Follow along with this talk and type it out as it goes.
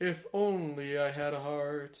If only I had a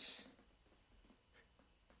heart.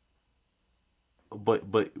 But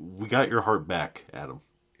we got your heart back, Adam.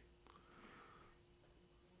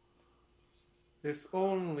 If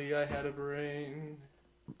only I had a brain.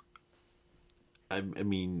 I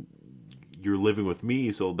mean, you're living with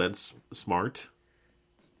me, so that's smart.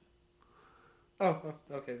 Okay.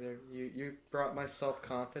 There, you brought my self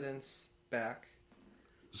confidence back.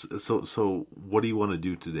 So what do you want to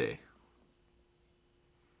do today?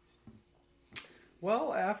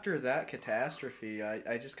 Well, after that catastrophe,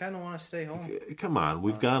 I just kind of want to stay home. Come on,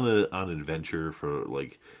 we've gone on an adventure for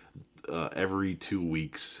like every 2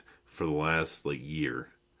 weeks for the last like year.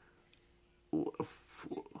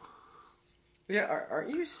 Yeah,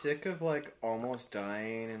 aren't you sick of like almost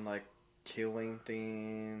dying and like killing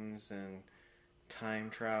things and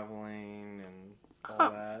time traveling and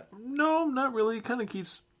all that? No, not really. It kind of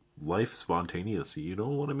keeps life spontaneous. You know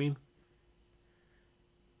what I mean?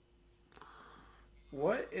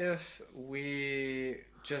 What if we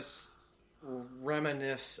just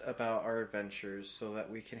reminisce about our adventures so that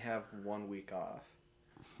we can have 1 week off?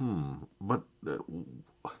 But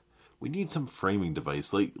we need some framing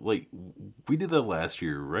device. Like we did that last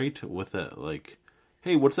year, right? With that, like,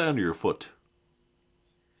 hey, what's that under your foot?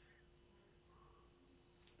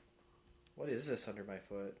 What is this under my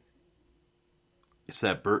foot? It's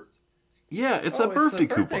that bird. Yeah, it's Oh, that birthday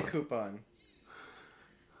it's the birthday coupon. coupon.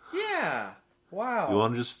 Yeah. Wow. You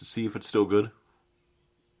want to just see if it's still good?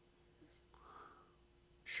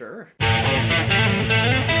 Sure.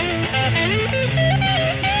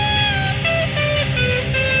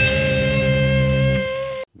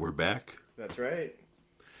 We're back, That's right.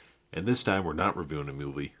 and this time we're not reviewing a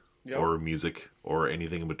movie Yep. or music or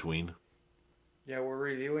anything in between. Yeah, we're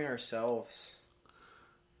reviewing ourselves.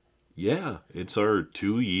 Yeah, it's our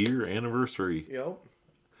 2-year anniversary. Yep.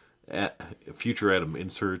 Future Adam,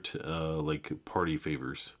 insert like party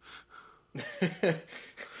favors.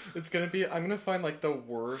 It's gonna be. I'm gonna find like the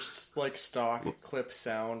worst like stock clip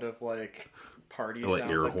sound of like party Like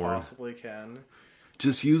sounds air I horn. possibly can.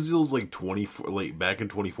 Just use those like 24, like back in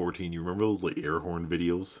 2014. You remember those like air horn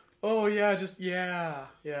videos? Oh yeah, just yeah.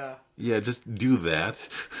 Yeah, just do that.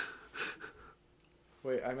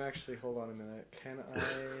 Wait, I'm actually. Hold on a minute. Can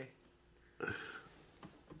I?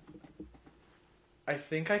 I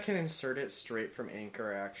think I can insert it straight from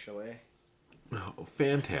Anchor. Actually. Oh,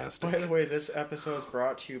 fantastic. By the way, this episode is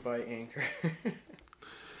brought to you by Anchor.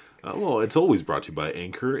 Well, it's always brought to you by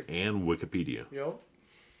Anchor and Wikipedia. Yep.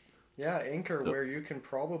 Yeah, Anchor, where you can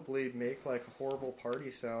probably make like horrible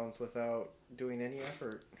party sounds without doing any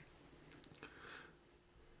effort.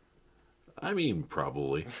 I mean,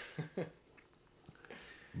 probably.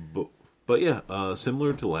 But yeah,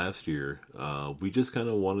 similar to last year, we just kind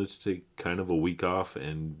of wanted to take kind of a week off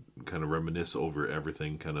and kind of reminisce over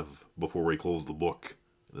everything kind of before we close the book,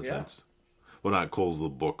 in a sense. Well, not close the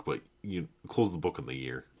book, but you close the book in the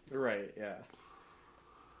year. Right, yeah.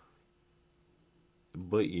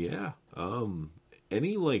 But yeah,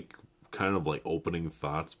 any like kind of like opening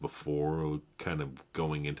thoughts before kind of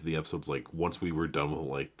going into the episodes, like once we were done with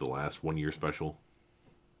like the last 1 year special?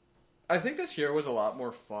 I think this year was a lot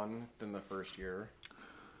more fun than the first year.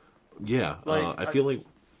 Yeah, Like, I feel like...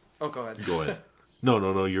 Oh, go ahead. Go ahead.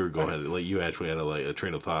 No, you're go ahead. Like you actually had a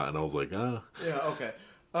train of thought, and I was like, Yeah, okay.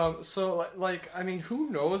 So, like, I mean, who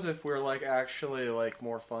knows if we're, like, actually, like,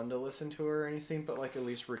 more fun to listen to or anything, but, like, at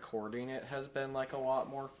least recording it has been, like, a lot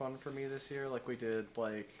more fun for me this year. Like, we did,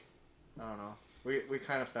 like, I don't know. We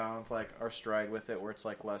kind of found, like, our stride with it where it's,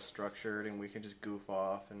 like, less structured and we can just goof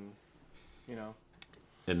off and, you know.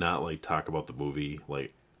 and not like talk about the movie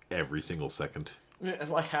like every single second.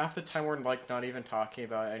 It's like half the time we're, like, not even talking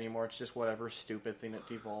about it anymore. It's just whatever stupid thing it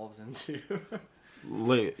devolves into.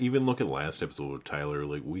 Like even look at last episode with Tyler.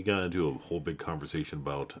 Like we got into a whole big conversation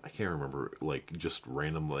about, I can't remember, like just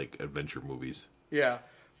random like adventure movies. Yeah.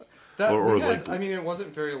 That, Or we had, like- I mean, it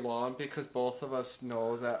wasn't very long because both of us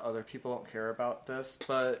know that other people don't care about this,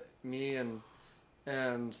 but me and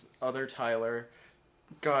other Tyler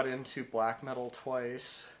got into black metal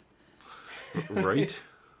twice. Right?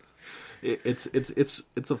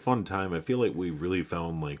 It's a fun time. I feel like we really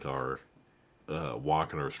found like our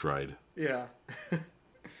walk in our stride. Yeah.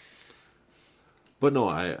 But no,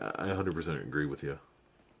 I 100% agree with you.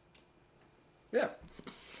 Yeah.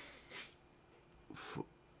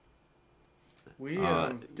 We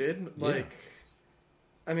did like.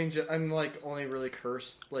 I mean, I'm like only really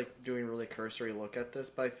doing really cursory look at this,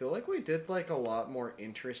 but I feel like we did like a lot more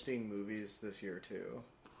interesting movies this year too.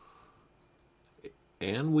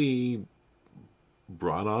 And we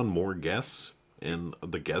brought on more guests, and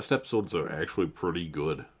the guest episodes are actually pretty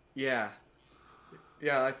good. Yeah.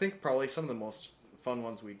 Yeah, I think probably some of the most fun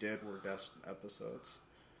ones we did were guest episodes.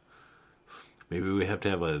 Maybe we have to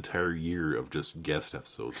have an entire year of just guest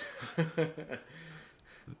episodes.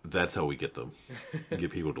 That's how we get them.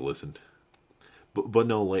 Get people to listen. But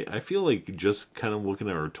no, like, I feel like just kind of looking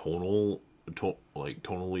at our tonally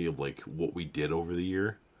of like what we did over the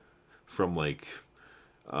year, from like,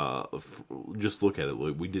 just look at it.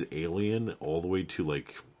 Like, we did Alien all the way to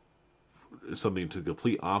like something to the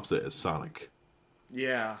complete opposite as Sonic.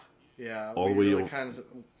 Yeah, yeah. All the we way really kind of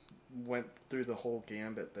went through the whole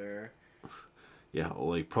gambit there. Yeah,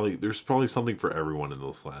 like there's probably something for everyone in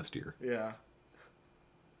this last year. Yeah.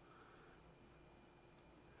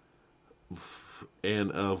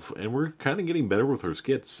 And we're kind of getting better with our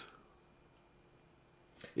skits,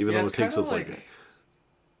 even though it takes us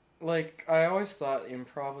like I always thought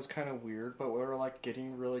improv was kind of weird, but we're like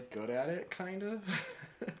getting really good at it, kind of.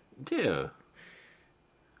 Yeah.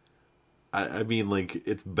 I mean, like,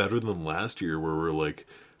 it's better than last year where we're like,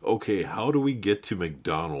 okay, how do we get to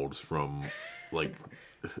McDonald's from like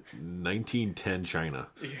 1910 China?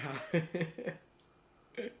 Yeah.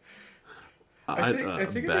 I think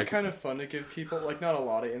it'd be kind of fun to give people, like, not a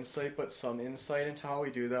lot of insight, but some insight into how we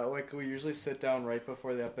do that. Like, we usually sit down right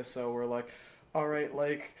before the episode. We're like, all right,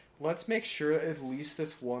 like, let's make sure at least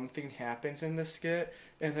this one thing happens in this skit,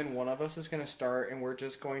 and then one of us is going to start, and we're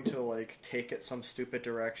just going to, like, take it some stupid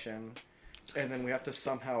direction, and then we have to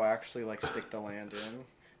somehow actually, like, stick the land in.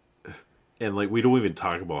 And, like, we don't even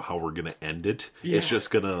talk about how we're going to end it. Yeah. It's just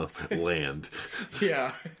going to land.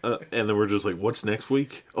 Yeah. And then we're just like, what's next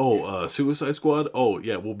week? Oh, Suicide Squad? Oh,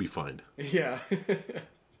 yeah, we'll be fine. Yeah.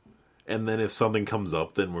 And then if something comes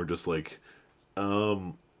up, then we're just like,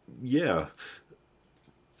 yeah.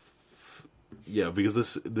 Yeah, because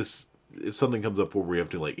this if something comes up where we have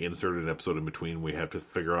to, like, insert an episode in between, we have to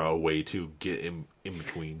figure out a way to get in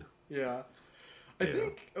between. Yeah. I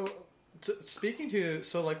think... speaking to,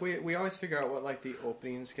 so, like, we always figure out what, like, the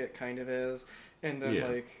opening skit kind of is, and then,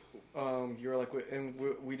 like, you're like, and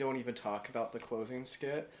we don't even talk about the closing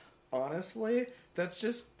skit. Honestly,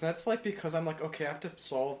 that's, like, because I'm like, okay, I have to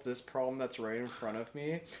solve this problem that's right in front of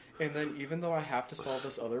me, and then even though I have to solve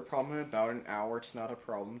this other problem in about an hour, it's not a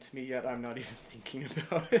problem to me yet, I'm not even thinking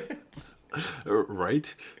about it.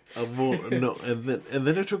 Right? Well, no, and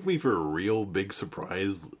then it took me for a real big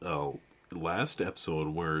surprise, last episode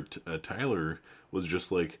where Tyler was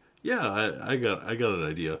just like, yeah, I got an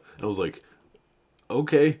idea. I was like,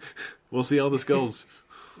 okay, we'll see how this goes.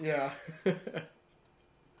 Yeah.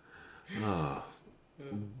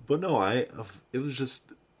 But no, it was just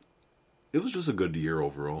a good year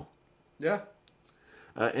overall. Yeah.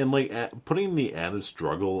 And like putting the added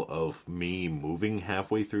struggle of me moving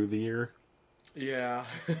halfway through the year. Yeah.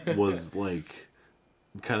 Was like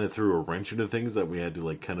kind of threw a wrench into things that we had to,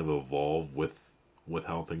 like, kind of evolve with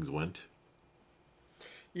how things went.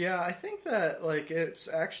 Yeah, I think that, like, it's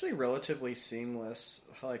actually relatively seamless,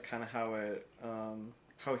 like, kind of how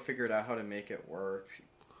we figured out how to make it work.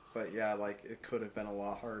 But yeah, like, it could have been a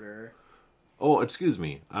lot harder. Oh, excuse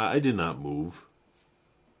me, I did not move.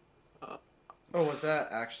 Oh, was that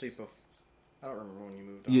actually before? I don't remember when you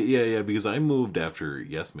moved on. Yeah, because I moved after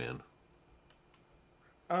Yes Man.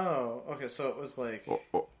 Oh, okay, so it was like...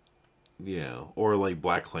 or like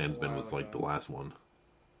Black Klansman was like the last one.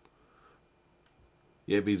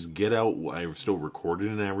 Yeah, because Get Out, I still recorded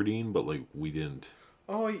in Aberdeen, but like we didn't.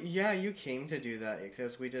 Oh, yeah, you came to do that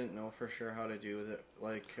because we didn't know for sure how to do it,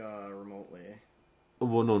 like, remotely.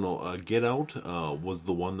 Well, no. Get Out was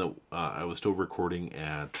the one that I was still recording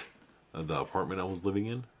at the apartment I was living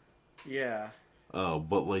in. Yeah.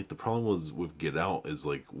 But, like, the problem was with Get Out is,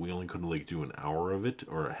 like, we only couldn't, like, do an hour of it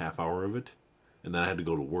or a half hour of it, and then I had to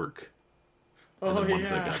go to work. And oh, then once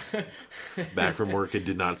yeah. I got back from work, it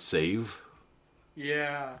did not save.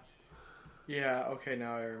 Yeah. Yeah, okay,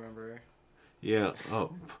 now I remember. Yeah,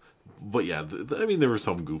 but yeah, I mean, there were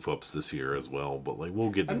some goof-ups this year as well, but, like,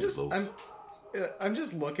 we'll get into those. I'm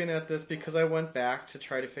just looking at this because I went back to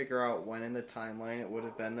try to figure out when in the timeline it would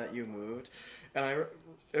have been that you moved, and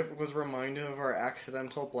it was reminded of our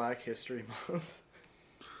accidental Black History Month.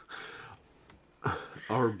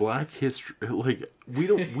 Our Black History, like,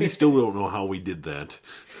 we still don't know how we did that.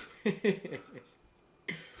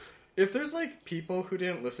 If there's, like, people who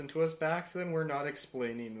didn't listen to us back then, we're not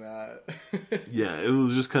explaining that. Yeah, it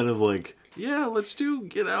was just kind of like, yeah, let's do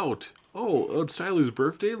Get Out. Oh, it's Tyler's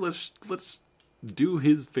birthday. Let's do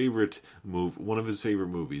his favorite one of his favorite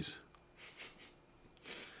movies.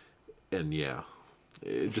 And yeah,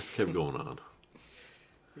 it just kept going on.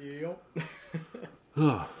 Yep.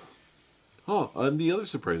 And the other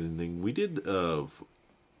surprising thing, we did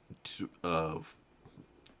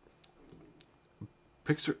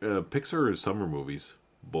Pixar is summer movies,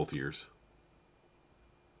 both years.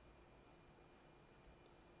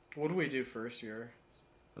 What do we do first year?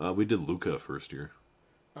 We did Luca first year,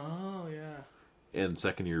 Oh yeah, and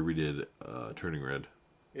second year we did Turning Red.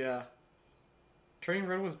 yeah. Turning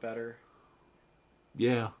Red was better.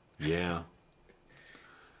 Yeah, yeah.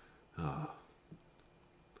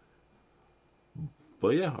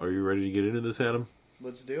 But yeah, are you ready to get into this, Adam?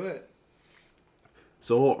 Let's do it.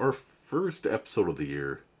 So our first episode of the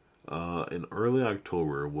year, in early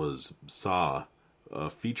October, was Saw,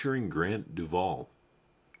 featuring Grant Duvall.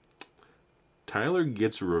 Tyler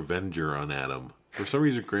gets Revenger on Adam. For some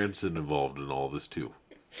reason, Grant's involved in all this too.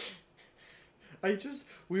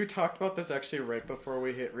 We talked about this actually right before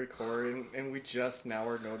we hit record, and we just now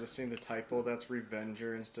are noticing the typo. That's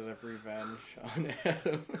Revenger instead of Revenge on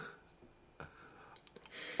Adam.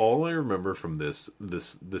 All I remember from this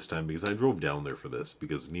time, because I drove down there for this,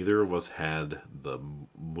 because neither of us had the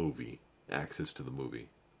movie, access to the movie.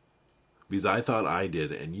 Because I thought I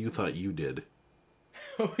did, and you thought you did.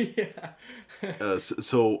 Oh yeah.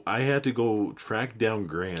 So I had to go track down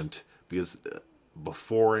Grant, because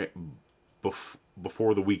before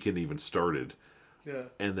the weekend even started. Yeah.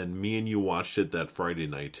 And then me and you watched it that Friday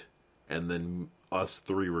night, and then us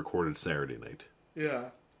three recorded Saturday night. Yeah.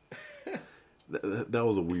 That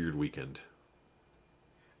was a weird weekend.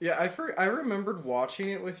 Yeah, I remembered watching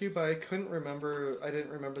it with you, but I didn't remember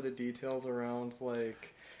the details around,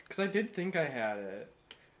 like, because I did think I had it.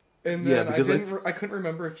 And then I couldn't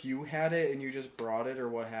remember if you had it and you just brought it or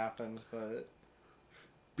what happened, but...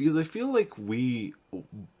 Because I feel like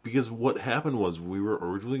because what happened was we were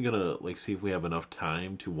originally gonna like see if we have enough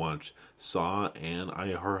time to watch Saw and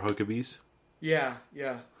I Heart Huckabees. Yeah,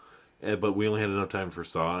 yeah. But we only had enough time for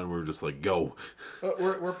Saw, and we were just like, go.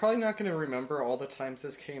 We're probably not going to remember all the times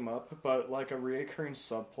this came up, but like a reoccurring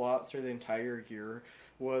subplot through the entire year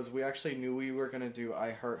was we actually knew we were going to do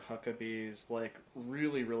I Heart Huckabees like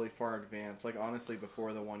really, really far advanced, like honestly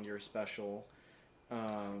before the 1 year special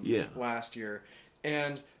last year.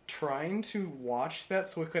 And trying to watch that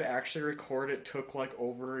so we could actually record it took like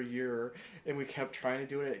over a year, and we kept trying to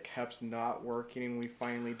do it, it kept not working, and we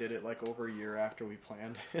finally did it like over a year after we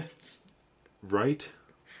planned it. Right?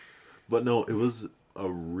 But no, it was a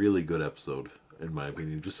really good episode, in my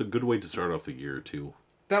opinion. Just a good way to start off the year, too.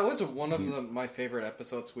 That was one of my favorite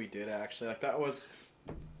episodes we did, actually. Like, that was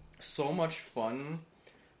so much fun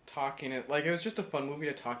talking it. Like, it was just a fun movie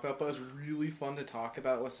to talk about, but it was really fun to talk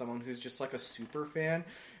about with someone who's just, like, a super fan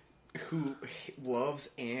who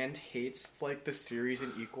loves and hates, like, the series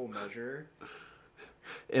in equal measure.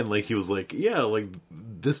 And, like, he was like, yeah, like,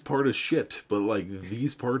 this part is shit, but, like,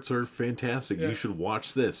 these parts are fantastic. Yeah. You should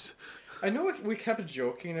watch this. I know we kept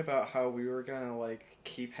joking about how we were gonna, like,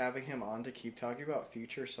 keep having him on to keep talking about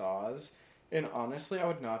future Saws, and honestly, I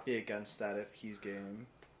would not be against that if he's game.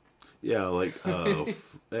 Yeah, like,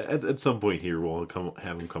 at some point here, we'll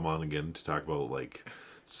have him come on again to talk about, like,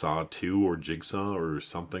 Saw 2 or Jigsaw or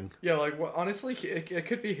something. Yeah, like, honestly, it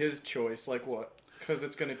could be his choice, like, what? Because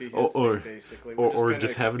it's going to be his thing, basically. We're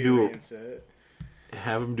just have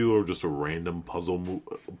him do just a random puzzle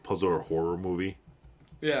or horror movie.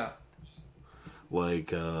 Yeah. Like,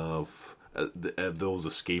 those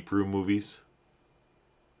escape room movies.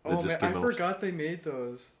 Oh, man, I forgot they made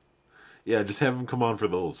those. Yeah, just have him come on for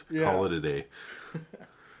those. Yeah. Call it a day.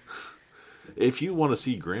 If you want to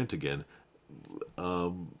see Grant again,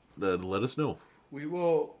 then let us know. We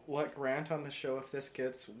will let Grant on the show if this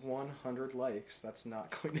gets 100 likes. That's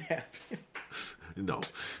not going to happen. No.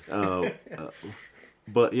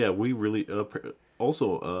 But yeah, we really...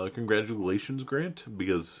 also, congratulations, Grant,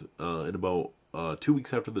 because in about 2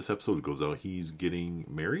 weeks after this episode goes out, he's getting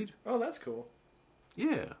married. Oh, that's cool.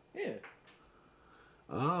 Yeah. Yeah.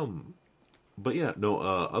 But yeah, no,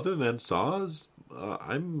 other than Saws,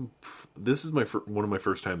 this is one of my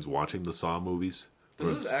first times watching the Saw movies. This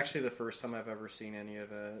is actually the first time I've ever seen any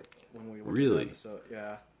of it when we went to the episode.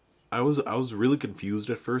 Yeah. I was really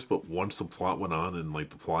confused at first, but once the plot went on and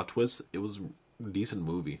like the plot twist, it was a decent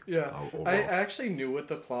movie. Yeah. I actually knew what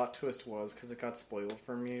the plot twist was because it got spoiled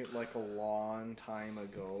for me like a long time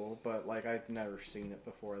ago, but like I'd never seen it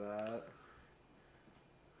before that.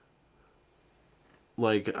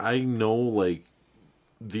 Like, I know, like,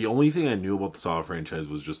 the only thing I knew about the Saw franchise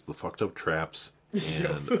was just the fucked up traps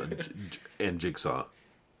and Jigsaw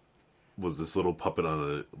was this little puppet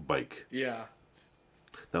on a bike. Yeah.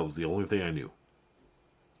 That was the only thing I knew.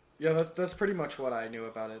 Yeah, that's pretty much what I knew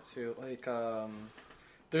about it, too. Like,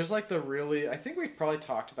 There's like the really, I think we probably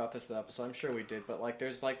talked about this in the episode, I'm sure we did, but like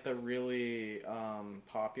there's like the really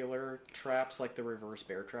popular traps, like the reverse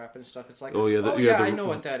bear trap and stuff. It's like, I know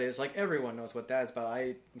what that is. Like everyone knows what that is, but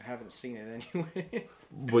I haven't seen it anyway.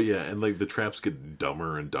 But yeah, and like the traps get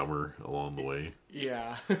dumber and dumber along the way.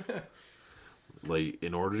 Yeah. Like,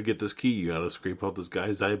 in order to get this key, you gotta scrape out this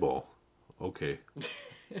guy's eyeball. Okay.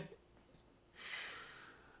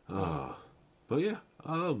 But yeah,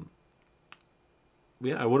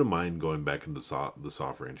 yeah, I wouldn't mind going back into the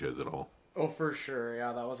Saw franchise at all. Oh, for sure.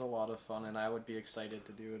 Yeah, that was a lot of fun, and I would be excited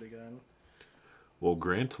to do it again. Well,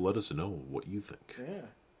 Grant, let us know what you think.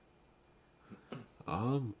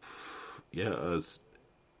 Yeah. Yeah,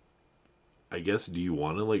 I guess, do you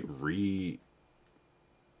want to, like,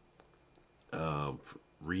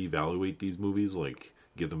 reevaluate these movies? Like,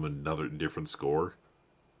 give them another different score?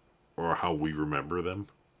 Or how we remember them?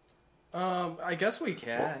 I guess we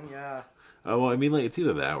can, yeah. Well, I mean, like, it's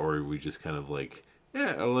either that or we just kind of, like,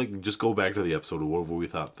 yeah, like, just go back to the episode of whatever we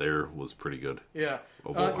thought there was pretty good. Yeah.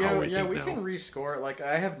 We can rescore it. Like,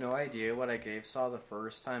 I have no idea what I gave Saw the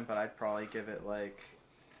first time, but I'd probably give it, like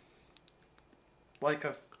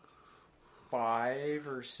a 5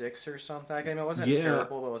 or 6 or something. I mean, it wasn't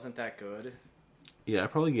terrible, but it wasn't that good. Yeah, I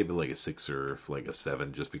probably gave it, like, a 6 or, like, a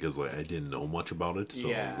 7, just because, like, I didn't know much about it,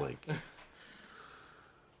 so I was like...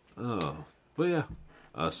 Oh. But yeah.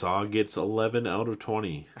 Saw gets 11 out of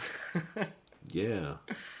 20. Yeah.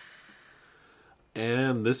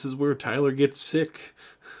 And this is where Tyler gets sick.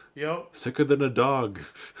 Yep. Sicker than a dog.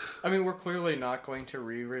 I mean, we're clearly not going to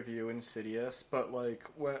re-review Insidious, but, like,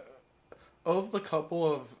 of the couple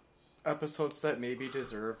of episodes that maybe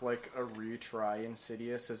deserve, like, a retry,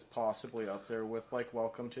 Insidious is possibly up there with, like,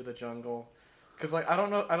 Welcome to the Jungle. Because, like, I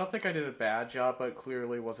don't think I did a bad job, but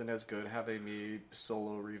clearly wasn't as good having me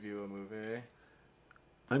solo review a movie.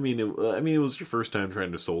 I mean, it was your first time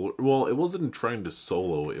trying to solo. Well, it wasn't trying to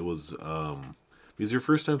solo. It was, because your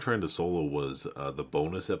first time trying to solo was the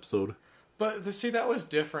bonus episode. But, see, that was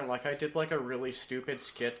different. Like, I did, like, a really stupid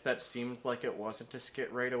skit that seemed like it wasn't a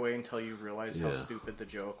skit right away until you realized how stupid the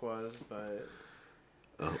joke was, but...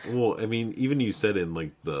 Well, I mean, even you said in,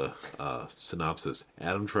 like, the synopsis,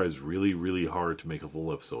 Adam tries really, really hard to make a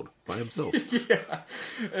full episode by himself. Yeah,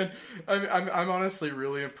 and I'm honestly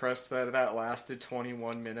really impressed that lasted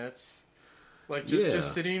 21 minutes. Like,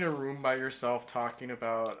 just sitting in a room by yourself talking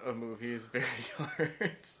about a movie is very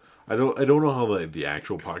hard. I don't know how the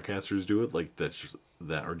actual podcasters do it, like, that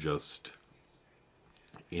are just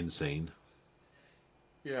insane.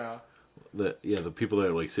 Yeah. The people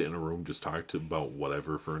that like sit in a room just talk about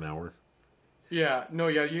whatever for an hour. Yeah, no,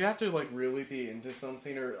 yeah, you have to like really be into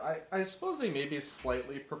something, or I suppose they maybe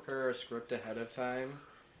slightly prepare a script ahead of time.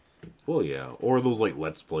 Well, yeah, or those like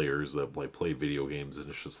Let's Players that like play video games and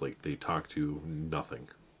it's just like they talk to nothing.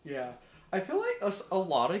 Yeah, I feel like a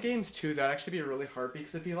lot of games too that actually be really hard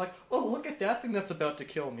because it'd be like, oh, look at that thing that's about to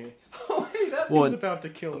kill me. Oh, hey, that thing's about to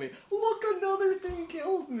kill me. Look, another thing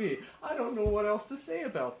killed me. I don't know what else to say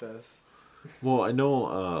about this. Well, I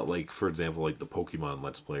know, like, for example, like, the Pokemon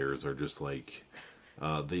Let's Players are just, like,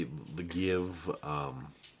 they give,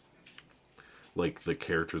 like, the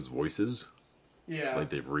characters' voices. Yeah. Like,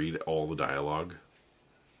 they read all the dialogue.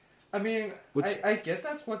 I mean, I get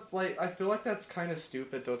that's what, like, I feel like that's kind of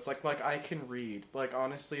stupid, though. It's like, I can read. Like,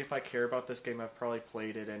 honestly, if I care about this game, I've probably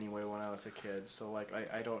played it anyway when I was a kid. So, like,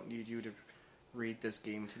 I don't need you to read this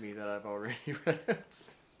game to me that I've already read.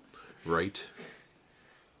 Right.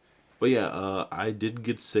 But yeah, I did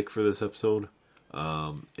get sick for this episode.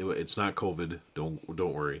 It's not COVID. Don't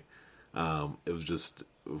worry. It was just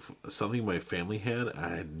something my family had.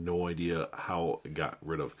 I had no idea how it got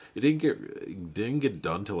rid of. It didn't get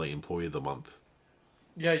done till like Employee of the Month.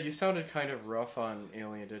 Yeah, you sounded kind of rough on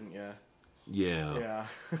Alien, didn't you? Yeah.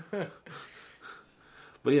 Yeah.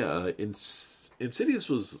 But yeah, Insidious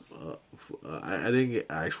was. I think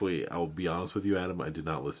actually, I'll be honest with you, Adam. I did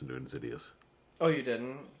not listen to Insidious. Oh, you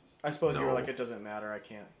didn't? I suppose you were like, it doesn't matter, I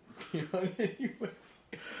can't. You know, anyway.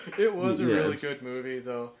 It was a really good movie,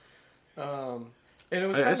 though. And it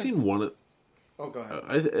was I've seen one of... Oh, go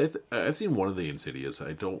ahead. I've seen one of the Insidious.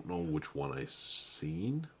 I don't know which one I've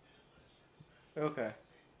seen. Okay.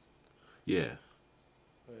 Yeah.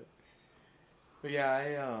 But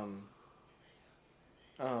yeah,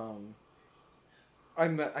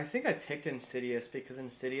 I think I picked Insidious because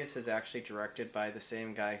Insidious is actually directed by the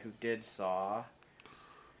same guy who did Saw.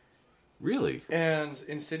 Really? And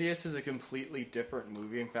Insidious is a completely different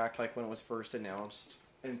movie. In fact, like when it was first announced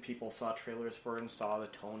and people saw trailers for it and saw the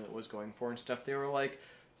tone it was going for and stuff, they were like,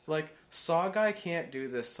 Like, Saw Guy can't do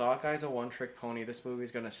this. Saw Guy's a one-trick pony. This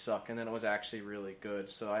movie's gonna suck. And then it was actually really good.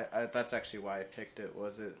 So I that's actually why I picked it.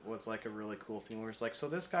 It was like a really cool thing where it's like, so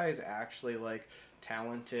this guy is actually like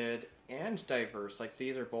talented and diverse. Like,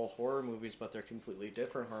 these are both horror movies, but they're completely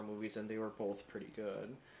different horror movies, and they were both pretty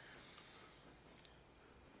good.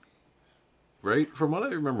 Right? From what I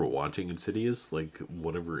remember watching Insidious, like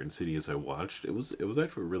whatever Insidious I watched, it was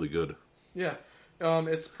actually really good. Yeah.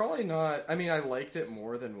 It's probably not. I mean, I liked it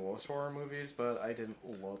more than most horror movies, but I didn't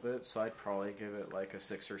love it, so I'd probably give it like a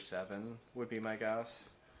 6 or 7, would be my guess,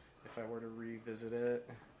 if I were to revisit it.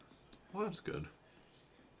 Well, that's good.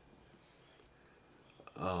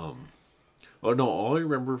 Oh no, all I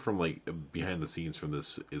remember from like behind the scenes from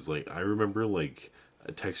this is like I remember like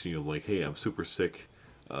texting you like, "Hey, I'm super sick.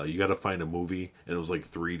 You got to find a movie," and it was like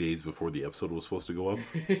 3 days before the episode was supposed to go up.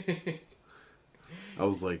 I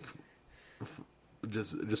was like,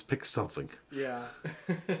 just pick something. Yeah.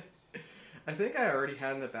 I think I already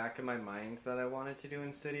had in the back of my mind that I wanted to do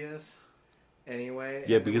Insidious anyway.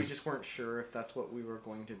 Yeah, and because we just weren't sure if that's what we were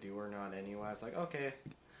going to do or not anyway. I was like, okay.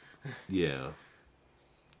 yeah.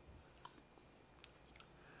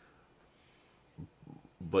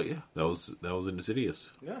 But yeah, that was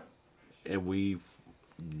Insidious. Yeah. And we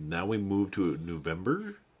moved to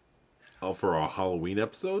November for our Halloween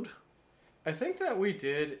episode. I think that we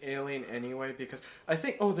did Alien anyway because I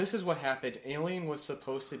think, this is what happened. Alien was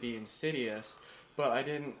supposed to be Insidious, but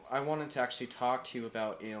I wanted to actually talk to you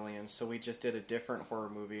about Alien, so we just did a different horror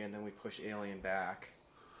movie and then we pushed Alien back.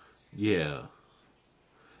 Yeah.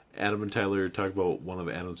 Adam and Tyler talked about one of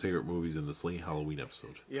Adam's favorite movies in the Slay Halloween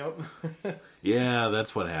episode. Yep. Yeah,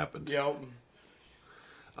 that's what happened. Yep.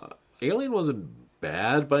 Alien wasn't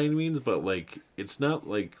bad by any means, but like it's not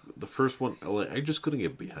like the first one. Like, I just couldn't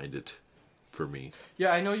get behind it for me.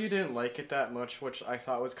 Yeah, I know you didn't like it that much, which I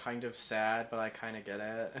thought was kind of sad, but I kind of get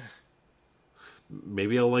it.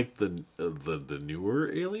 Maybe I'll like the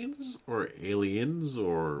newer Aliens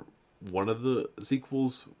or one of the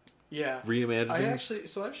sequels. Yeah.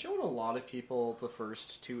 Reimaginings. I've shown a lot of people the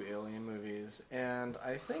first 2 Alien movies, and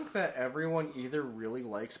I think that everyone either really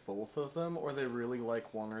likes both of them or they really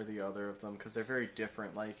like one or the other of them because they're very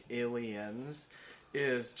different. Like, Aliens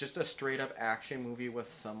is just a straight up action movie with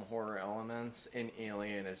some horror elements, and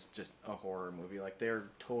Alien is just a horror movie. Like, they're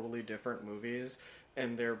totally different movies,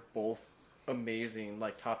 and they're both amazing,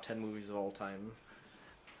 like top 10 movies of all time.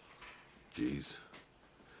 Jeez.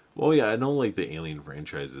 Well, yeah, I know like the Alien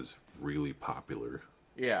franchise is really popular.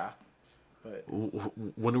 Yeah, but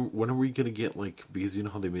when are we gonna get like, because you know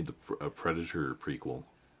how they made the Predator prequel?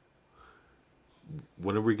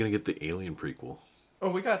 When are we gonna get the Alien prequel? Oh,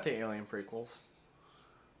 we got the Alien prequels.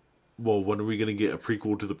 Well, when are we gonna get a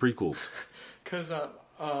prequel to the prequels? Because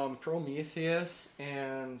Prometheus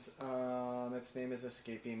and its name is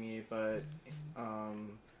escaping me, but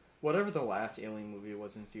whatever the last Alien movie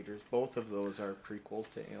was in theaters, both of those are prequels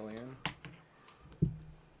to Alien.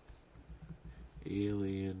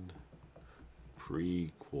 Alien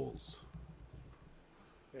prequels.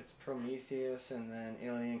 It's Prometheus and then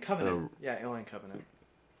Alien Covenant. Alien Covenant.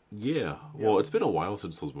 Yeah. Well, it's been a while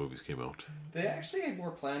since those movies came out. They actually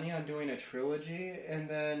were planning on doing a trilogy, and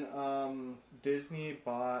then Disney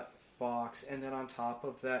bought Fox, and then on top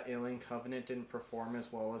of that, Alien Covenant didn't perform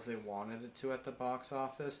as well as they wanted it to at the box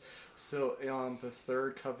office. So the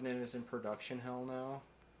third Covenant is in production hell now.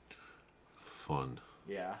 Fun.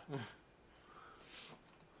 Yeah.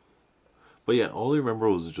 But yeah, all I remember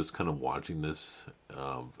was just kind of watching this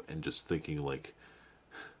and just thinking like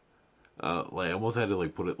I almost had to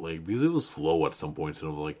like put it like, because it was slow at some points,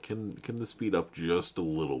 and I'm like, can this speed up just a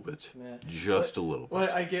little bit? Yeah. Just a little bit. Well,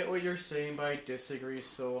 I get what you're saying, but I disagree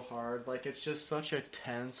so hard. Like, it's just such a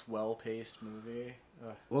tense, well-paced movie.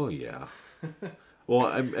 Well, yeah. Well,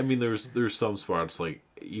 I mean, there's some spots, like,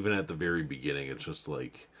 even at the very beginning, it's just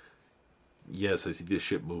like, yes, I see this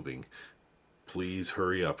ship moving. Please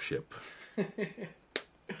hurry up, ship.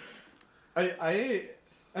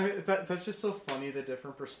 That's just so funny, the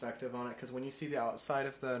different perspective on it, because when you see the outside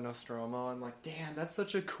of the Nostromo, I'm like, damn, that's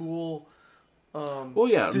such a cool well,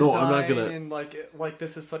 yeah, design, no, I'm not gonna... and like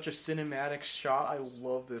this is such a cinematic shot. I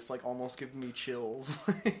love this, like, almost giving me chills.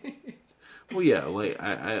 Well, yeah, like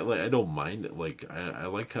I don't mind it. Like I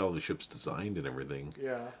like how the ship's designed and everything.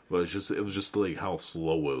 Yeah. But it was just like how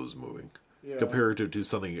slow it was moving. Yeah. Comparative to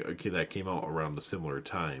something that came out around a similar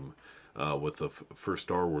time. With the first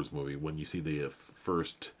Star Wars movie, when you see the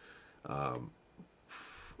first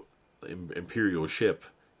Imperial ship,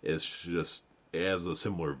 it has a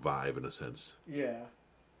similar vibe in a sense. Yeah.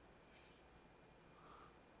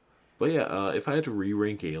 But yeah, if I had to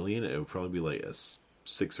re-rank Alien, it would probably be like a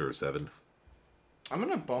 6 or a 7. I'm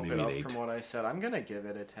gonna bump Maybe it an up 8. from what I said. I'm gonna give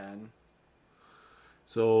it a 10.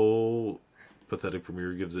 So, Pathetic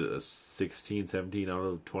Premiere gives it a 16, 17 out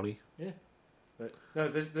of 20. Yeah. But no,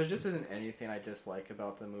 there just isn't anything I dislike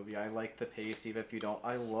about the movie. I like the pace, even if you don't.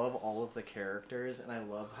 I love all of the characters, and I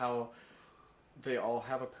love how they all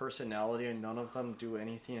have a personality, and none of them do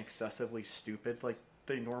anything excessively stupid like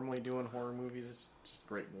they normally do in horror movies. It's just a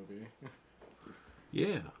great movie.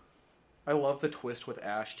 Yeah. I love the twist with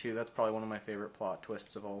Ash too. That's probably one of my favorite plot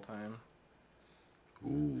twists of all time.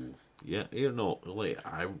 Ooh. Yeah, like,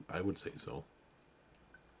 I would say so.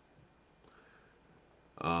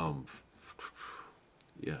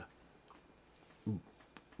 Yeah.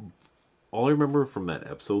 All I remember from that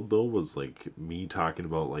episode though was like me talking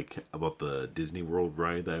about the Disney World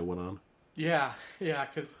ride that I went on. Yeah,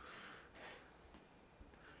 because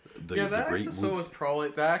The that great episode movie.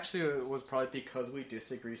 was probably because we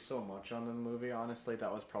disagree so much on the movie. Honestly,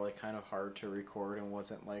 that was probably kind of hard to record and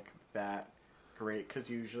wasn't like that great because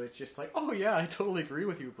usually it's just like, oh yeah, I totally agree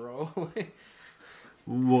with you, bro.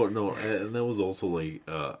 Well, no, and that was also like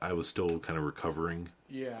I was still kind of recovering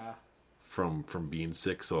Yeah. from being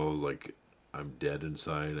sick, so I was like, I'm dead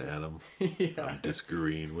inside, Adam. Yeah. I'm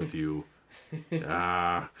disagreeing with you.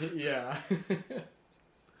 Ah, Yeah.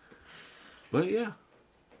 but yeah.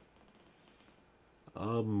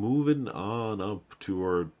 Moving on up to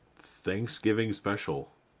our Thanksgiving special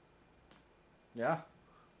Yeah.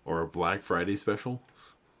 or a Black Friday special.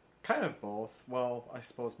 Kind of both. Well, I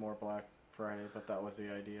suppose more Black Friday, but that was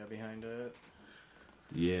the idea behind it.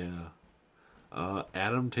 Yeah.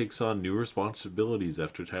 Adam takes on new responsibilities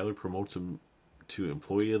after Tyler promotes him to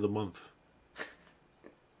Employee of the Month.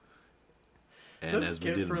 And The as we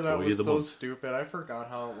skit did for that Employee was of the so Month, stupid. I forgot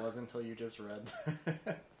how it was until you just read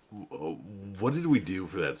that. what did we do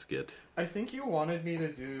for that skit? I think you wanted me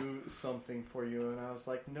to do something for you, and I was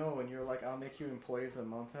like, no. And you're like, I'll make you Employee of the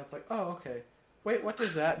Month. And I was like, oh, okay. Wait, what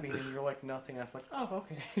does that mean? And you're like, nothing. I was like, oh,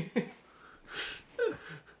 okay.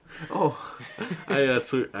 Oh, I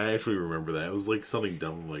actually remember that. It was like something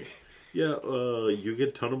dumb, like, yeah, you get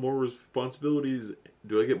a ton of more responsibilities.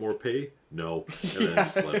 Do I get more pay? No. And then I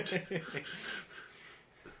just left.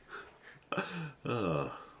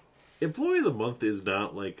 Employee of the Month is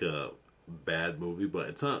not like a bad movie, but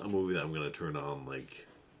it's not a movie that I'm going to turn on like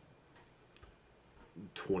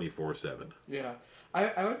 24/7. Yeah.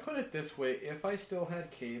 I would put it this way. If I still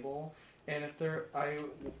had cable, and if I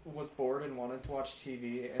was bored and wanted to watch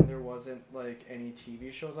TV, and there wasn't like any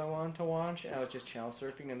TV shows I wanted to watch, and I was just channel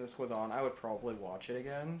surfing and this was on, I would probably watch it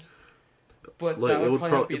again. But Like, that it would would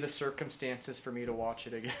probably be the circumstances for me to watch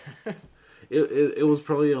it again. It was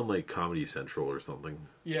probably on like Comedy Central or something.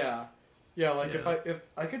 Yeah. Yeah, like Yeah. if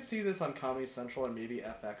I could see this on Comedy Central or maybe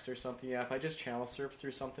FX or something, yeah, if I just channel surfed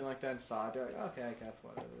through something like that and saw it, I'd be like, okay, I guess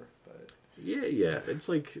whatever. But Yeah. It's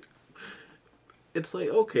like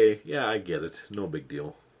okay, yeah, I get it. No big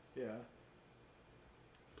deal. yeah.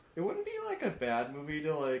 It wouldn't be like a bad movie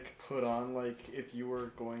to like put on like if you were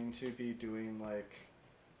going to be doing like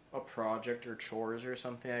a project or chores or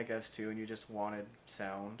something, I guess too, and you just wanted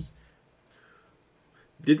sounds.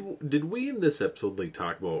 Did we in this episode like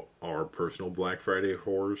talk about our personal Black Friday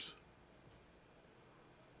horrors?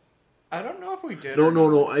 I don't know if we did. No. or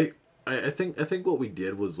not. I think what we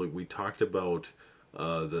did was like we talked about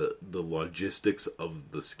the logistics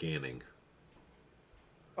of the scanning.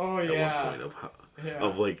 Oh At yeah. one point of how, Yeah.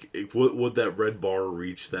 of like would that red bar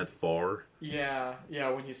reach that far? Yeah,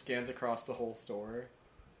 when he scans across the whole store.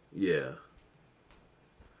 Yeah.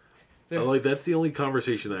 Then- Like that's the only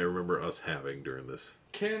conversation I remember us having during this.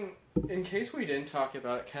 In case we didn't talk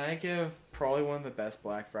about it, can I give probably one of the best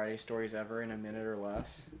Black Friday stories ever in a minute or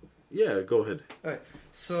less? Yeah, go ahead. Okay,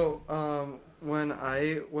 so when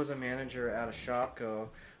I was a manager at a Shopko,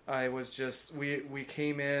 I was just we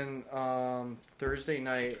came in Thursday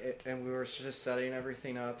night and we were just setting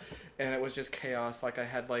everything up, and it was just chaos. Like I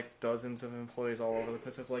had like dozens of employees all over the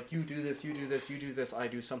place. It's like you do this, you do this, you do this. I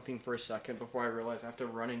do something for a second before I realize I have to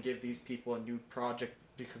run and give these people a new project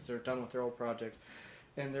because they're done with their old project.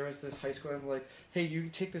 And there was this high school. I'm like, hey, you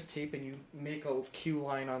take this tape and you make a queue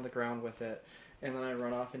line on the ground with it. And then I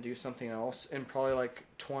run off and do something else. And probably like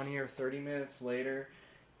 20 or 30 minutes later,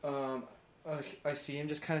 I see him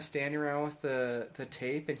just kind of standing around with the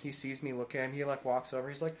tape, and he sees me look at him. He like walks over.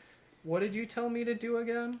 He's like, "What did you tell me to do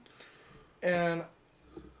again?" And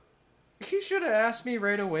he should have asked me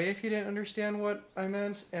right away if he didn't understand what I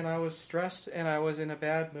meant. And I was stressed, and I was in a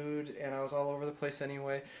bad mood, and I was all over the place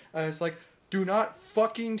anyway. I was like, "Do not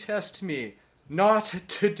fucking test me. Not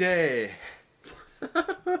today."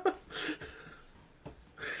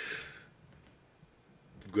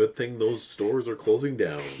 Good thing those stores are closing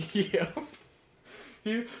down. Yep.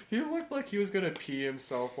 he looked like he was gonna pee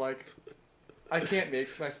himself. Like, I can't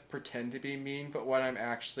pretend to be mean, but when I'm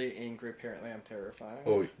actually angry, apparently I'm terrifying.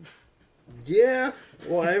 Oh, yeah.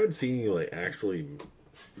 Well, I haven't seen you like actually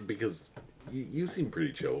because you seem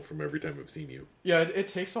pretty chill from every time I've seen you. Yeah, it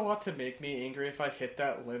takes a lot to make me angry. If I hit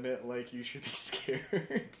that limit, like, you should be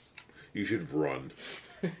scared. You should run.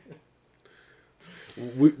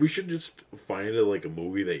 We should just find like a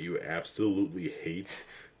movie that you absolutely hate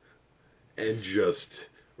and just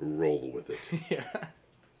roll with it. Yeah.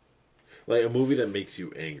 Like a movie that makes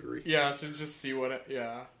you angry. Yeah, so just see what it...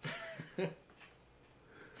 Yeah.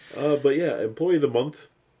 But yeah, Employee of the Month.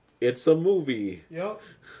 It's a movie. Yep.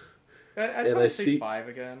 I'd probably say 5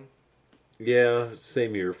 again. Yeah,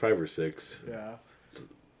 same here. 5 or 6. Yeah.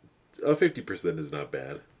 50% is not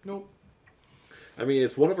bad. Nope. I mean,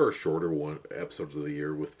 it's one of our shorter episodes of the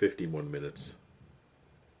year with 51 minutes.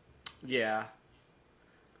 Yeah.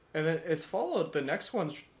 And then it's followed... The next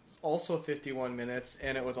one's also 51 minutes,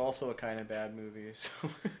 and it was also a kind of bad movie. So.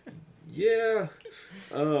 Yeah.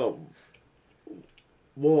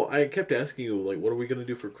 Well, I kept asking you, like, what are we going to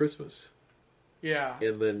do for Christmas? Yeah.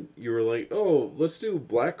 And then you were like, oh, let's do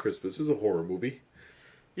Black Christmas. This is a horror movie.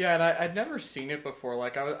 Yeah, and I'd never seen it before.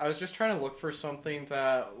 Like, I was just trying to look for something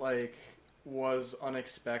that, like, was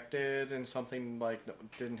unexpected and something, like,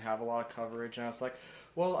 didn't have a lot of coverage. And I was like,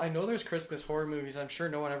 well, I know there's Christmas horror movies. I'm sure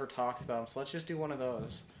no one ever talks about them, so let's just do one of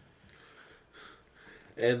those.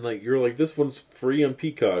 And, like, you're like, this one's free on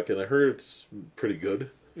Peacock, and I heard it's pretty good.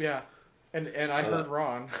 Yeah. And I heard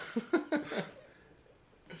wrong.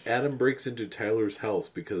 Adam breaks into Tyler's house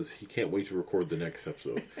because he can't wait to record the next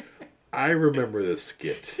episode. I remember this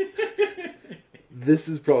skit. This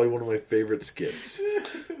is probably one of my favorite skits.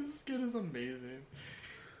 This skit is amazing.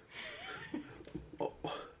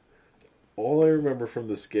 All I remember from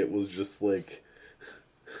the skit was just like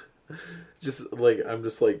I'm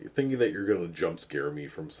just like thinking that you're gonna jump scare me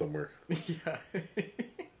from somewhere. Yeah.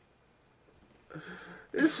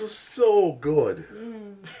 This was so good.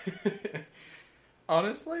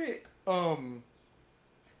 Honestly,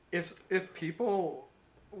 if people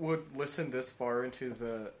would listen this far into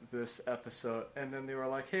this episode and then they were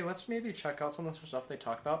like, hey, let's maybe check out some of the stuff they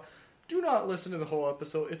talk about, do not listen to the whole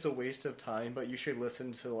episode. It's a waste of time, but you should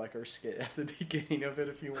listen to like our skit at the beginning of it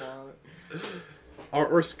if you want.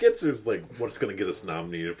 Our skits is like what's going to get us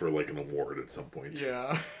nominated for like an award at some point.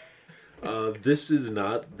 Yeah. This is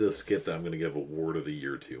not the skit that I'm going to give award of the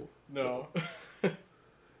year to. No.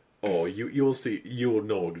 Oh, you'll see. You'll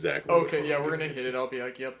know exactly. Okay, yeah, we're gonna hit it. I'll be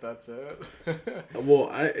like, yep, that's it.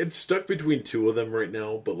 Well, it's stuck between two of them right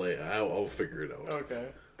now, but like I'll figure it out.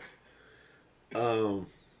 Okay.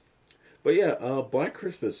 But yeah, Black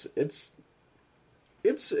Christmas. It's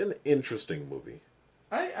an interesting movie.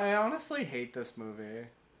 I honestly hate this movie.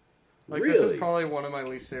 Like, really? This is probably one of my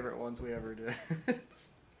least favorite ones we ever did.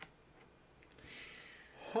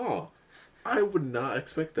 Huh. I would not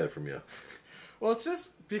expect that from you. Well, it's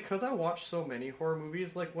just because I watch so many horror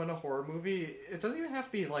movies, like when a horror movie, it doesn't even have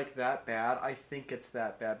to be like that bad. I think it's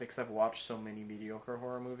that bad because I've watched so many mediocre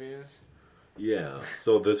horror movies. Yeah.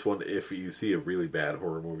 So this one, if you see a really bad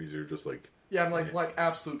horror movies, you're just like... Yeah, I'm like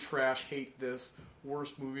absolute trash, hate this,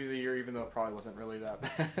 worst movie of the year, even though it probably wasn't really that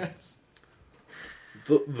bad.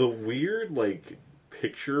 The weird, like,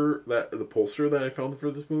 picture, the poster that I found for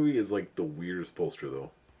this movie is like the weirdest poster, though.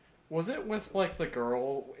 Was it with, like, the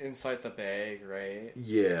girl inside the bag, right?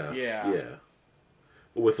 Yeah. Yeah.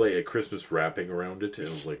 With, like, a Christmas wrapping around it. It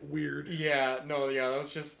was, like, weird. Yeah, that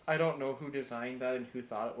was just... I don't know who designed that and who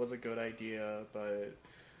thought it was a good idea, but...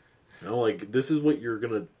 I'm like, this is what you're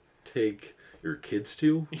gonna take your kids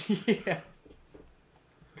to? Yeah.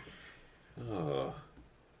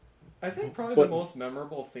 I think probably the most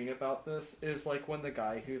memorable thing about this is, like, when the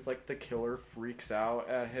guy who's, like, the killer freaks out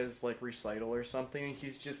at his, like, recital or something, and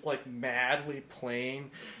he's just, like, madly playing,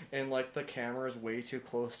 and, like, the camera's way too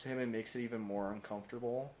close to him and makes it even more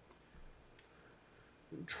uncomfortable.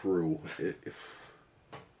 True.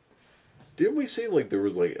 Didn't we say, like, there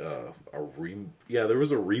was, like, Yeah, there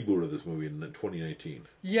was a reboot of this movie in 2019.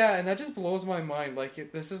 Yeah, and that just blows my mind.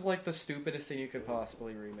 Like, this is, like, the stupidest thing you could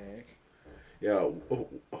possibly remake. Yeah,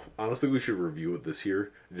 honestly, we should review it this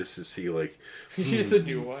year just to see, like... The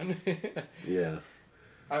new one. Yeah.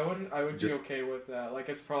 I would be okay with that. Like,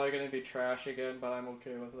 it's probably going to be trash again, but I'm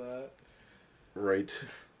okay with that. Right.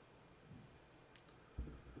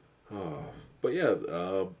 Oh. But yeah,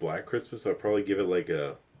 Black Christmas, I'd probably give it, like,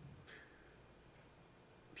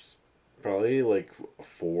 probably, like, a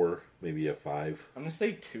 4, maybe a 5. I'm going to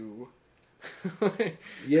say 2.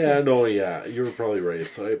 Yeah, no, yeah, you were probably right.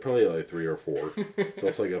 So probably like 3 or 4. So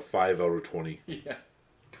it's like a 5 out of 20. Yeah,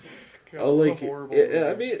 God, Oh, what a like, horrible I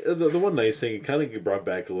movie. mean, the one nice thing, it kind of brought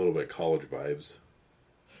back a little bit college vibes.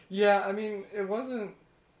 Yeah, I mean, it wasn't.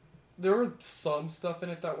 There were some stuff in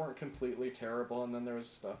it that weren't completely terrible, and then there was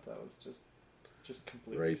stuff that was just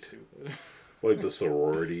completely Right. stupid. Like the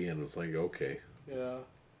sorority, and it's like, okay. Yeah.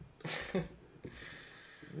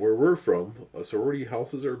 Where we're from, sorority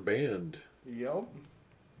houses are banned Yep.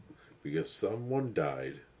 because someone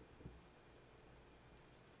died.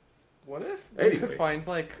 What if we Anyway. could find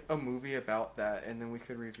like a movie about that, and then we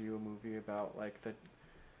could review a movie about like the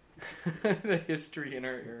the history in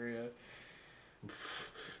our area?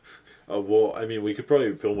 Well, I mean, we could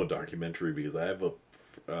probably film a documentary because I have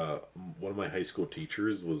one of my high school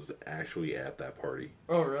teachers was actually at that party.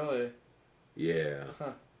 Oh, really? Yeah.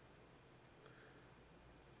 Huh.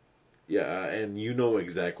 Yeah, and you know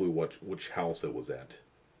exactly which house it was at,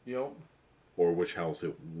 Yep. or which house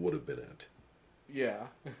it would have been at. Yeah.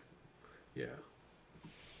 Yeah.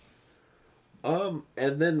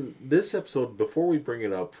 And then this episode, before we bring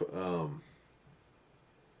it up,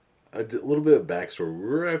 a little bit of backstory. We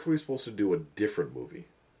were actually supposed to do a different movie.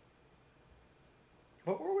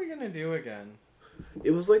 What were we gonna do again?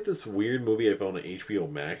 It was like this weird movie I found on HBO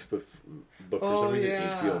Max, but for Oh, some reason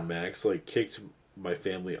yeah. HBO Max like kicked my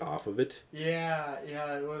family off of it. Yeah,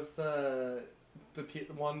 it was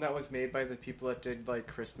one that was made by the people that did like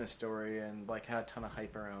Christmas Story and like had a ton of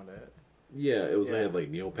hype around it. Yeah, it was. Yeah. I had like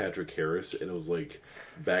Neil Patrick Harris, and it was like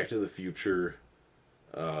Back to the Future,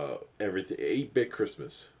 everything 8-bit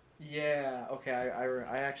Christmas. Yeah. Okay.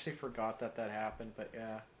 I actually forgot that happened, but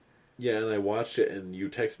yeah. Yeah, and I watched it, and you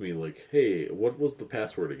text me like, "Hey, what was the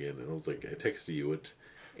password again?" And I was like, "I texted you it,"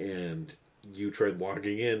 and you tried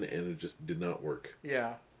logging in, and it just did not work.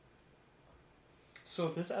 Yeah. So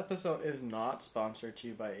this episode is not sponsored to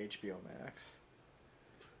you by HBO Max.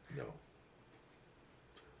 No.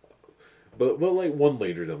 But like one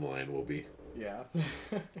later down the line will be. Yeah.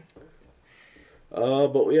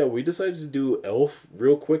 But yeah, we decided to do Elf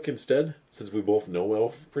real quick instead, since we both know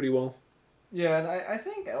Elf pretty well. Yeah, and I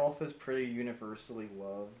think Elf is pretty universally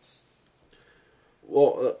loved.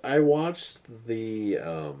 Well, I watched the.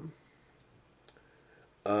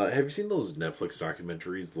 Have you seen those Netflix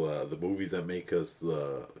documentaries? The movies that make us,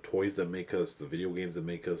 the toys that make us, the video games that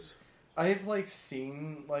make us. I've like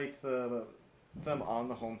seen like them on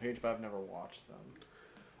the homepage, but I've never watched them.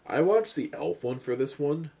 I watched the Elf one for this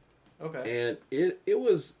one, Okay. and it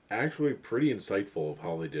was actually pretty insightful of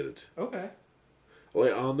how they did it. Okay.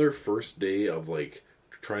 Like on their first day of like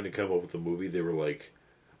trying to come up with a movie, they were like,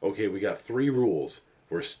 "Okay, we got 3 rules.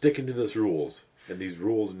 We're sticking to these rules, and these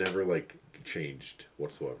rules never like changed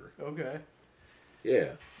whatsoever." Okay.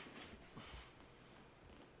 Yeah.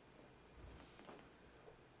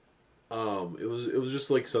 It was just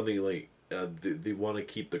like something like they want to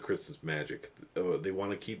keep the Christmas magic. They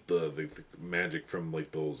want to keep the magic from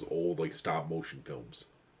like those old like stop motion films.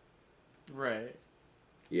 Right.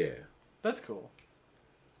 Yeah. That's cool.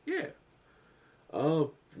 Yeah.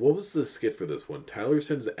 What was the skit for this one? Tyler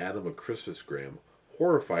sends Adam a Christmasgram.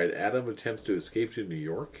 Horrified, Adam attempts to escape to New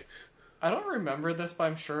York. I don't remember this, but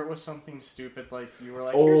I'm sure it was something stupid. Like you were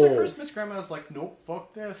like, "Here's a Oh. Christmas grandma." I was like, "Nope,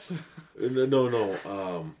 fuck this."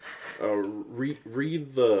 No.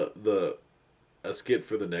 Read the a skit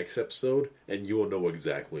for the next episode, and you will know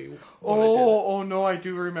exactly what I did. Oh no, I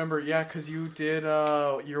do remember. Yeah, because you did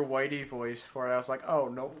your Whitey voice for it. I was like, "Oh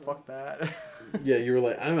nope, fuck that." Yeah, you were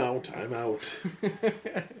like, I'm out.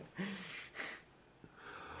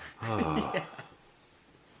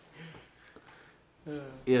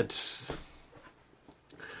 It's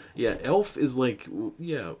Elf is like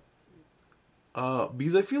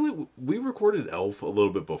because I feel like we recorded Elf a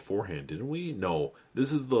little bit beforehand, didn't we? No,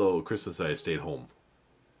 this is the Christmas I stayed home.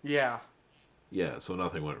 Yeah. Yeah, so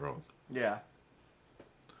nothing went wrong. Yeah.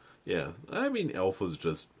 Yeah, I mean, Elf was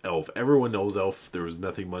just Elf. Everyone knows Elf. There was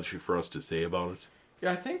nothing much for us to say about it.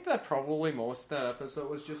 Yeah, I think that probably most of that episode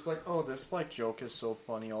was just like, oh, this like joke is so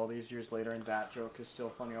funny all these years later, and that joke is still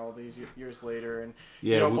funny all these years later, and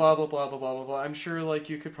Yeah, you know, blah blah blah blah blah blah blah. I'm sure like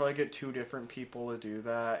you could probably get 2 different people to do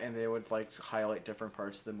that, and they would like highlight different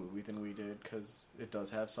parts of the movie than we did because it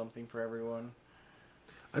does have something for everyone.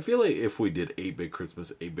 I feel like if we did 8-bit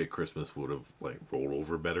Christmas would have like rolled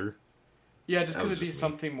over better. Yeah, just That because was it'd be just me.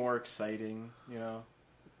 something more exciting, you know.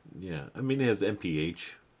 Yeah, I mean, it has MPH,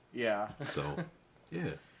 Yeah. so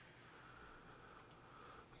yeah.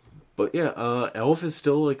 But yeah, Elf is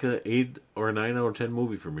still like a 8 or a 9 out of 10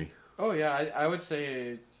 movie for me. Oh yeah, I would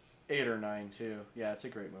say 8 or 9 too. Yeah, it's a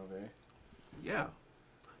great movie. Yeah.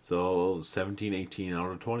 So 17, 18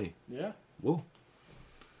 out of 20. Yeah. Whoa.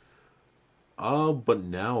 But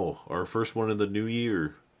now, our first one in the new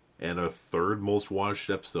year. and a third most watched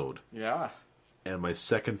episode. Yeah. And my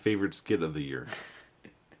second favorite skit of the year.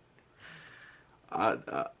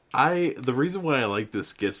 The reason why I like this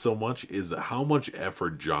skit so much is how much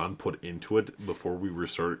effort John put into it before we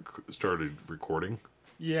started recording.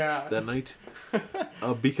 Yeah. That night,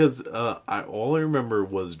 because all I remember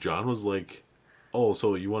was John was like, "Oh,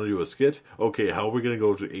 so you want to do a skit? Okay, how are we gonna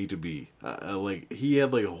go to A to B?" Like he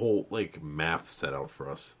had like a whole like map set out for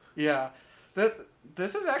us. Yeah.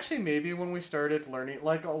 This is actually maybe when we started learning,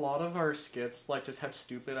 like, a lot of our skits, like, just had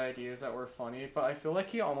stupid ideas that were funny, but I feel like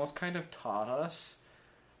he almost kind of taught us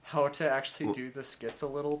how to actually do the skits a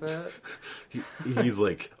little bit. He's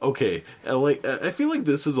like, okay, I feel like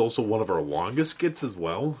this is also one of our longest skits as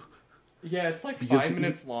well. Yeah, it's like 5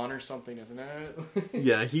 minutes long or something, isn't it?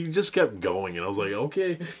 Yeah, he just kept going, and I was like,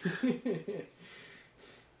 okay.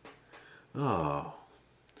 Oh.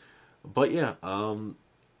 But yeah,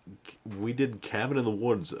 we did Cabin in the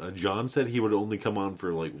Woods. John said he would only come on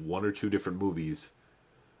for like 1 or 2 different movies,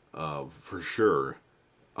 for sure.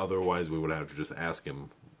 Otherwise, we would have to just ask him.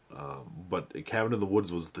 But Cabin in the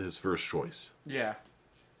Woods was his first choice. Yeah.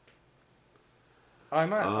 I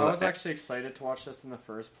was actually excited to watch this in the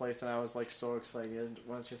first place, and I was like so excited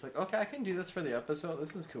when it's just like, okay, I can do this for the episode.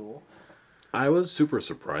 This is cool. I was super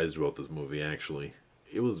surprised about this movie, actually.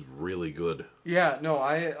 It was really good. Yeah, no,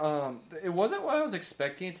 it wasn't what I was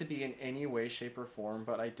expecting it to be in any way, shape, or form,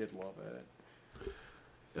 but I did love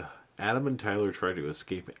it. Adam and Tyler try to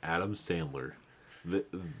escape Adam Sandler.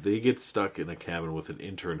 They get stuck in a cabin with an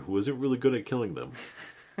intern who isn't really good at killing them.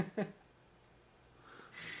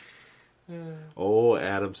 Oh,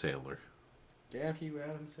 Adam Sandler. Damn you,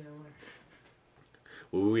 Adam Sandler.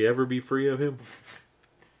 Will we ever be free of him?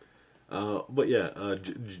 But yeah,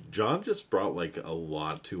 John just brought like a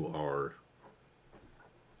lot to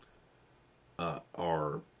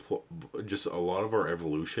just a lot of our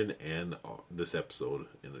evolution and this episode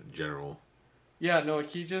in general. Yeah, no,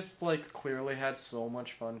 he just like clearly had so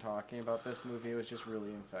much fun talking about this movie. It was just really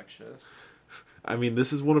infectious. I mean,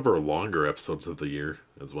 this is one of our longer episodes of the year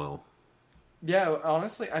as well. Yeah,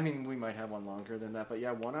 honestly, I mean, we might have one longer than that, but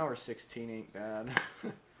yeah, 1 hour 16 ain't bad.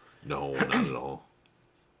 No, not at all.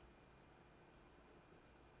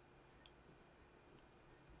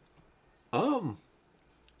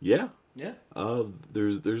 Yeah. Yeah.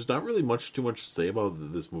 There's not really too much to say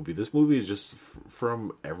about this movie. This movie is just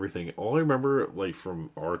from everything. All I remember, like,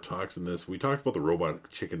 from our talks in this, we talked about the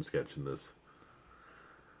robot chicken sketch in this.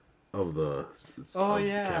 Cabin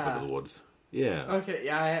in the Woods. Yeah. Okay,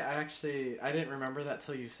 yeah, I didn't remember that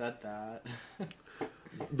till you said that.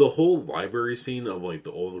 The whole library scene of, like,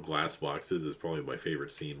 all the glass boxes is probably my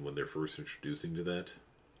favorite scene when they're first introducing to that.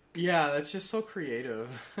 Yeah, that's just so creative.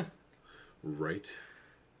 Right.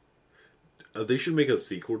 They should make a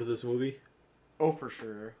sequel to this movie. Oh, for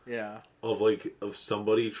sure. Yeah. Of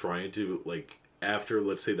somebody trying to, like, after,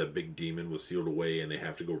 let's say, that big demon was sealed away and they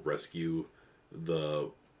have to go rescue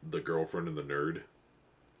the girlfriend and the nerd.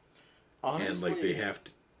 Honestly, and like they have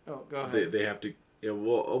to. Oh, go ahead. They have to. Yeah,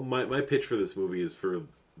 well, my pitch for this movie is for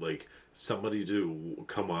like somebody to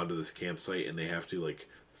come onto this campsite and they have to like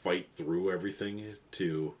fight through everything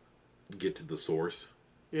to get to the source.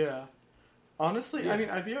 Yeah. Honestly, yeah. I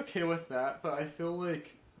mean, I'd be okay with that, but I feel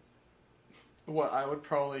like what I would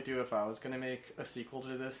probably do if I was going to make a sequel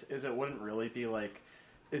to this is it wouldn't really be like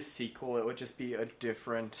a sequel. It would just be a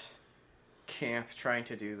different camp trying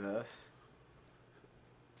to do this.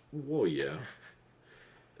 Well, yeah.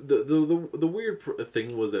 The weird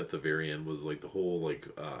thing was at the very end was like the whole like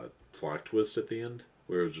plot twist at the end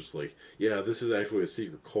where it was just like, yeah, this is actually a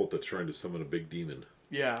secret cult that's trying to summon a big demon.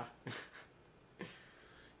 Yeah.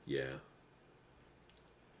 Yeah.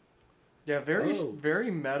 Yeah,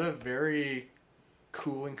 very meta, very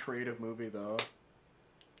cool and creative movie though.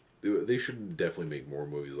 They should definitely make more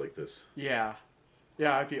movies like this. Yeah.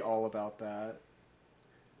 Yeah, I'd be all about that.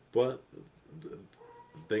 But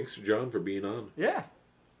thanks, John, for being on. Yeah.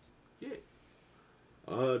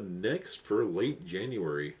 Yeah. Next, for late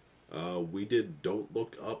January, we did Don't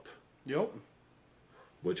Look Up. Yep.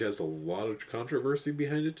 Which has a lot of controversy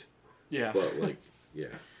behind it. Yeah. But, like, yeah.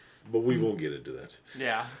 But we won't get into that.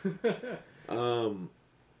 Yeah.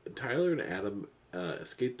 Tyler and Adam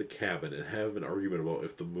escape the cabin and have an argument about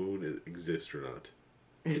if the moon exists or not.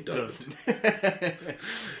 It doesn't.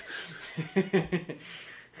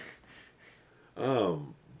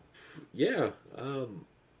 Yeah.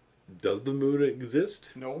 Does the moon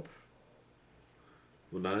exist? Nope.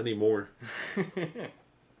 Well, not anymore.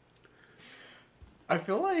 I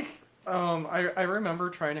feel like I remember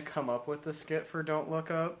trying to come up with the skit for Don't Look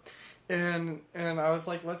Up, and I was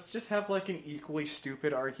like, let's just have like an equally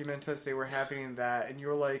stupid argument as they were having in that, and you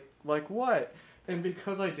were like what? And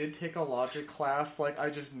because I did take a logic class, like I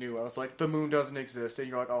just knew. I was like, the moon doesn't exist, and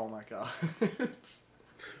you're like, oh my god.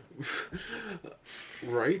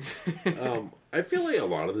 Right? I feel like a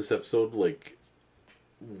lot of this episode, like,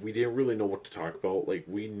 we didn't really know what to talk about. Like,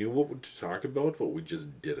 we knew what to talk about, but we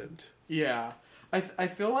just didn't. Yeah. I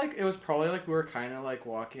feel like it was probably like we were kind of like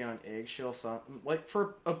walking on eggshells. Like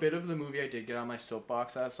for a bit of the movie, I did get on my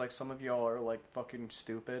soapbox. I was like, some of y'all are like fucking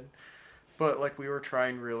stupid, but like we were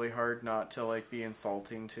trying really hard not to like be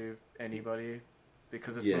insulting to anybody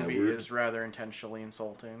because this movie is rather intentionally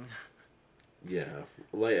insulting. Yeah,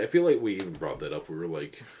 like I feel like we even brought that up. We were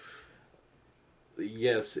like,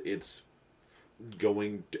 yes, it's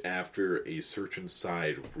going after a certain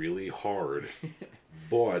side really hard,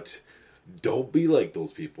 but don't be like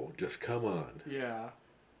those people. Just come on. Yeah.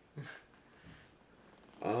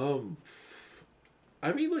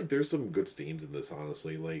 I mean, like, there's some good scenes in this,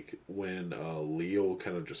 honestly. Like, when Leo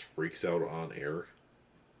kind of just freaks out on air.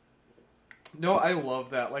 No, I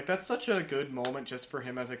love that. Like, that's such a good moment just for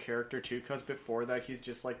him as a character, too, because before that, he's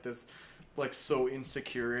just, like, this, like, so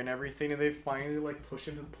insecure and everything, and they finally, like, push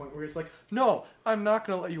him to the point where he's like, no, I'm not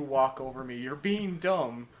gonna let you walk over me. You're being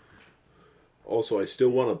dumb. Also, I still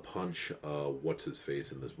want to punch,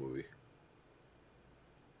 what's-his-face in this movie?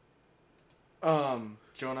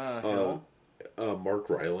 Jonah Hill? Mark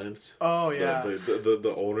Rylance. Oh, yeah.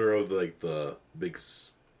 The owner of, like, the big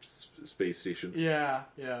space station. Yeah,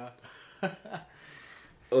 yeah.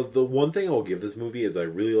 The one thing I'll give this movie is I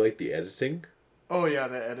really like the editing. Oh yeah,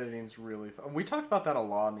 the editing's really fun. We talked about that a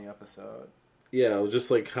lot in the episode. Yeah, it was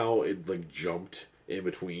just like how it like jumped in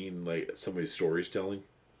between like somebody's stories telling.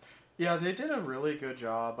 Yeah, they did a really good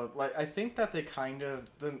job of like I think that they kind of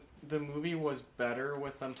the movie was better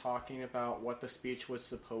with them talking about what the speech was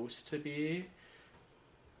supposed to be.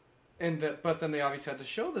 But then they obviously had to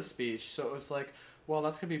show the speech, so it was like, well,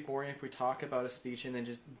 that's going to be boring if we talk about a speech and then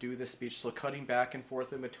just do the speech. So cutting back and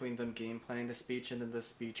forth in between them game planning the speech and then the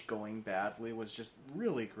speech going badly was just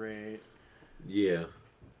really great. Yeah.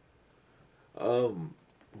 What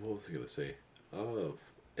was I going to say?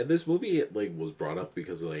 And this movie, like, was brought up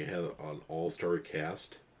because they had an all-star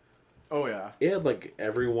cast. Oh, yeah. It had, like,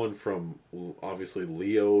 everyone from, obviously,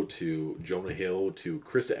 Leo to Jonah Hill to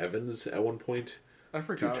Chris Evans at one point. I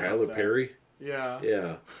forgot to Tyler Perry. Yeah.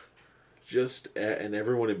 Yeah. Just, and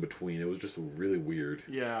everyone in between. It was just really weird.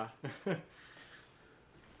 Yeah.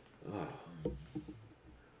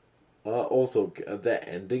 Also, that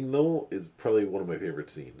ending, though, is probably one of my favorite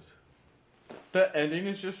scenes. The ending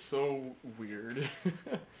is just so weird.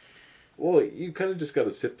 Well, you kind of just got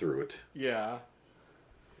to sit through it. Yeah.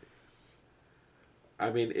 I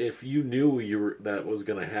mean, if you knew that was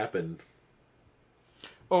going to happen...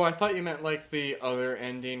 Oh, I thought you meant, like, the other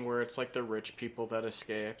ending where it's, like, the rich people that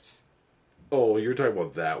escaped. Oh, you're talking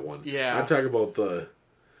about that one. Yeah. I'm talking about the...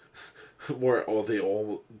 where they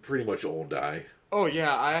all pretty much all die. Oh,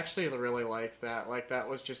 yeah, I actually really like that. Like, that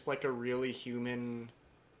was just, like, a really human,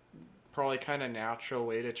 probably kind of natural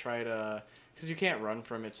way to try to... Because you can't run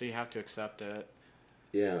from it, so you have to accept it.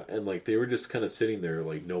 Yeah, and, like, they were just kind of sitting there,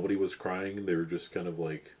 like, nobody was crying. They were just kind of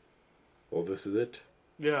like, well, this is it.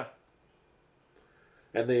 Yeah.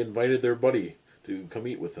 And they invited their buddy to come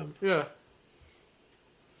eat with them. Yeah.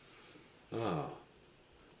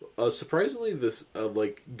 Surprisingly, this,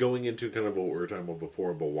 like, going into kind of what we were talking about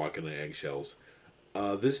before about walking on eggshells,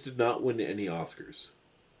 this did not win any Oscars.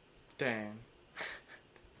 Dang.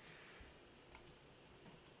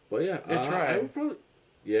 But yeah, it tried.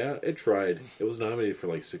 Yeah, it tried. It was nominated for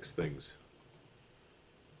like 6 things.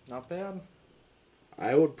 Not bad.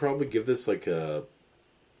 I would probably give this like a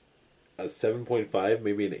 7.5,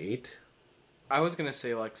 maybe an 8. I was gonna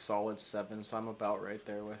say like solid 7, so I'm about right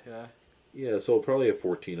there with you. Yeah, so probably a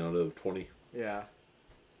 14 out of 20. Yeah.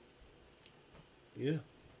 Yeah.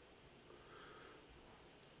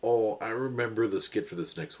 Oh, I remember the skit for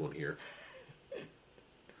this next one here.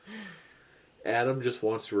 Adam just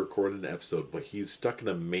wants to record an episode, but he's stuck in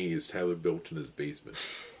a maze Tyler built in his basement.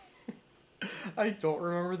 I don't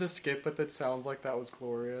remember the skit, but that sounds like that was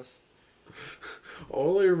glorious.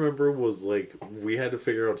 All I remember was, like, we had to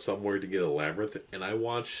figure out somewhere to get a labyrinth, and I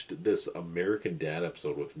watched this American Dad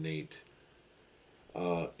episode with Nate.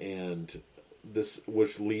 And this,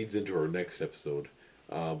 which leads into our next episode.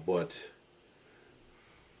 But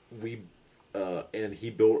we, and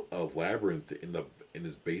he built a labyrinth in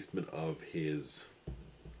his basement of his,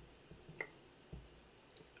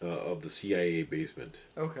 of the CIA basement.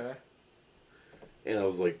 Okay. And I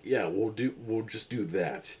was like, yeah, we'll just do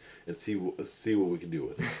that and see what we can do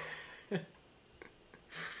with it.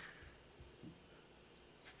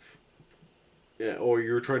 Yeah, or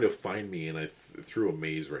you were trying to find me and I threw a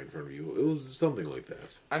maze right in front of you. It was something like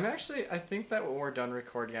that. I think that when we're done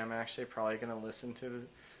recording, I'm actually probably going to listen to,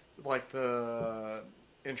 like, the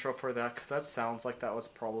intro for that, because that sounds like that was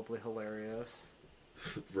probably hilarious.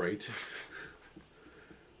 Right?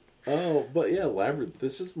 Oh, but yeah, Labyrinth.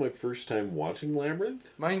 This is my first time watching Labyrinth.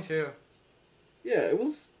 Mine too. Yeah, it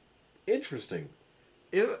was interesting.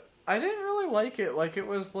 I didn't really like it. Like, it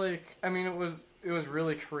was like, I mean, it was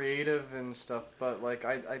really creative and stuff, but like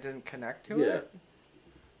I didn't connect to it.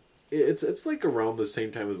 It's like around the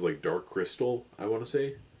same time as like Dark Crystal, I want to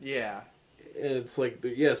say. Yeah. And it's like,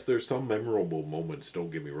 yes, there's some memorable moments,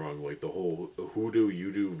 don't get me wrong, like the whole hoodoo,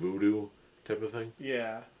 you do voodoo type of thing.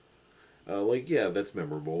 Yeah. Like, yeah, that's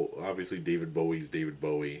memorable. Obviously, David Bowie's David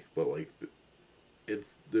Bowie, but like,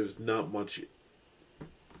 there's not much.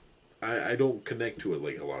 I don't connect to it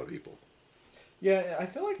like a lot of people. Yeah, I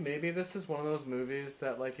feel like maybe this is one of those movies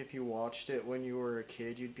that, like, if you watched it when you were a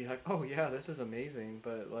kid, you'd be like, oh yeah, this is amazing,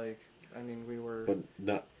 but like, I mean, we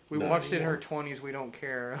watched it in our 20s, we don't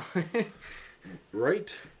care.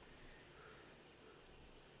 Right?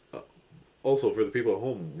 Also, for the people at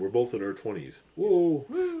home, we're both in our 20s. Whoa!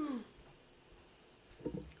 Woo!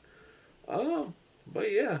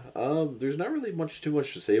 But yeah, there's not really too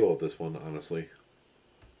much to say about this one, honestly.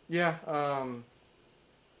 Yeah,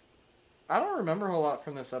 I don't remember a whole lot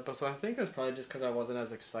from this episode. I think it was probably just because I wasn't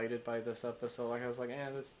as excited by this episode. Like, I was like,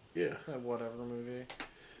 this is a whatever movie.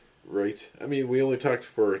 Right. I mean, we only talked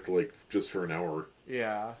for, like, just for an hour.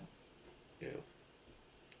 Yeah. Yeah.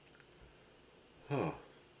 Huh.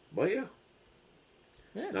 But yeah.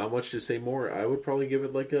 Yeah. Not much to say more. I would probably give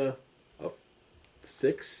it, like, a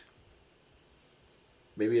 6.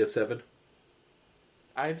 Maybe a 7.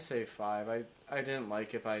 I'd say 5. I didn't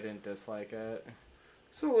like it, but I didn't dislike it.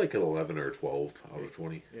 So, like, an 11 or 12 out of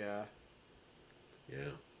 20. Yeah.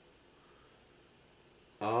 Yeah.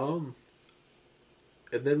 And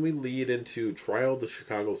then we lead into Trial of the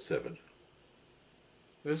Chicago 7.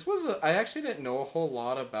 This was I actually didn't know a whole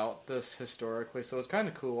lot about this historically, so it was kind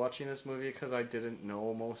of cool watching this movie because I didn't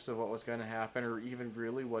know most of what was going to happen or even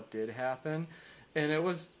really what did happen. And it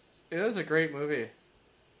was a great movie.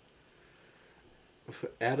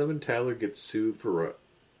 Adam and Tyler get sued for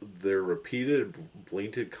their repeated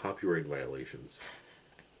blatant copyright violations.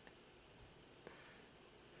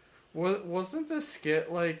 Wasn't this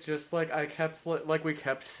skit like just like we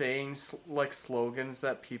kept saying like slogans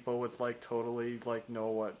that people would like totally like know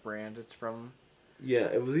what brand it's from? Yeah,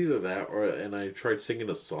 it was either that and I tried singing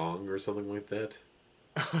a song or something like that.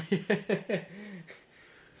 Oh yeah.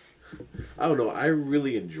 I don't know. I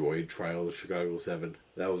really enjoyed Trial of the Chicago 7.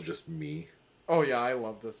 That was just me. Oh yeah, I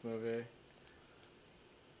love this movie.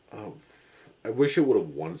 I wish it would have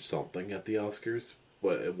won something at the Oscars,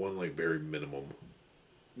 but it won like very minimum.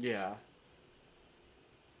 Yeah.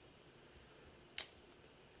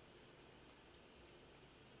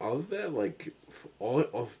 Other than that, like,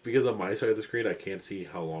 because on my side of the screen, I can't see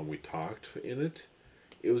how long we talked in it.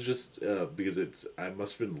 It was just because I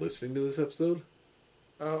must have been listening to this episode.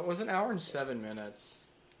 It was an hour and 7 minutes.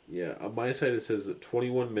 Yeah, on my side it says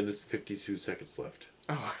 21 minutes 52 seconds left.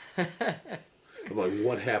 Oh. I'm like,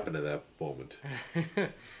 what happened at that moment?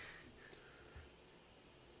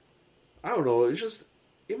 I don't know.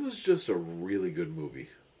 It was just a really good movie.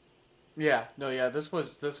 Yeah, no, yeah. This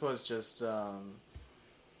was just.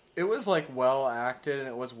 It was like well acted and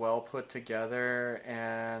it was well put together,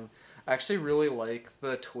 and I actually really like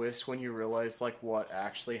the twist when you realize like what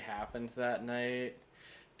actually happened that night,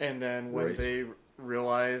 and then when they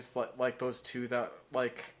realize like those two that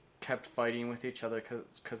like kept fighting with each other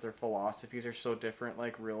because their philosophies are so different,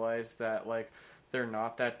 like realize that like they're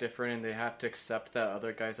not that different and they have to accept that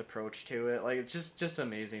other guy's approach to it. Like, it's just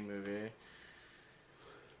amazing movie.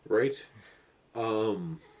 Right.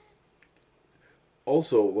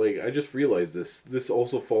 Also, like, I just realized this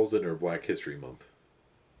also falls under Black History Month.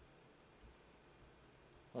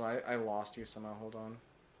 Well, I lost you somehow. Hold on.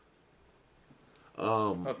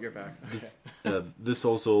 Oh, you're back. Okay. This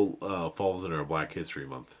also falls under Black History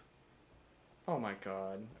Month. Oh my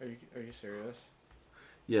god. Are you serious?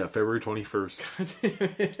 Yeah, February 21st.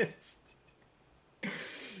 It is.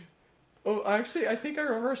 Oh, actually, I think I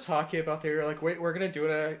remember us talking about that. You're like, wait, we're going to do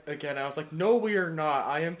it again. I was like, no, we are not.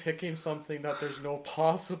 I am picking something that there's no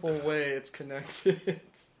possible way it's connected.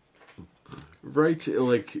 Right?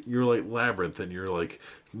 Like, you're like Labyrinth, and you're like,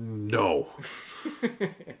 no.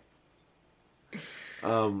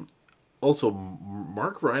 Also,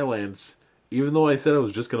 Mark Rylance even though I said I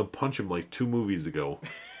was just gonna punch him like 2 movies ago,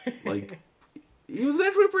 like he was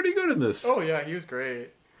actually pretty good in this. Oh yeah, he was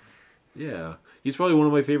great. Yeah, he's probably one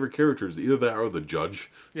of my favorite characters. Either that or the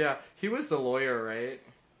judge. Yeah, he was the lawyer, right?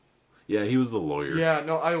 Yeah, he was the lawyer. Yeah,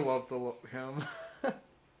 no, I love him.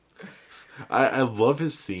 I love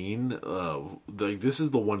his scene. Like this is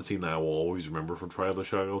the one scene that I will always remember from Trial of the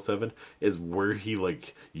Chicago 7 is where he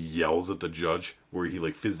like yells at the judge, where he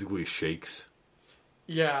like physically shakes.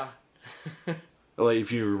 Yeah. Like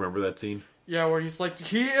if you remember that scene. Yeah, where he's like,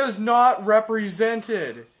 he is not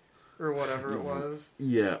represented, or whatever it was.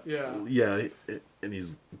 Yeah. Yeah. And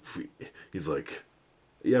he's like,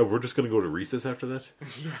 yeah, we're just gonna go to recess after that.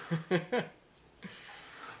 Yeah.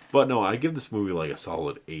 But no, I give this movie like a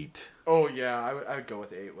solid 8. Oh yeah, I would go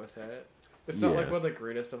with 8 with it. It's not like Yeah. one of the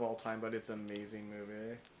greatest of all time, but it's an amazing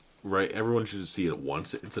movie. Right, everyone should see it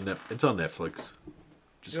once. It's on Netflix.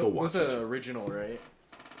 Just go watch it. Was it. an original, right?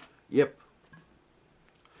 Yep.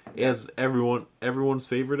 It has everyone's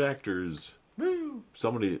favorite actors. Woo!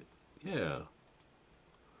 Somebody, yeah.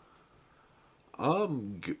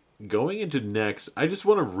 Going into next, I just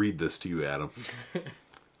want to read this to you, Adam.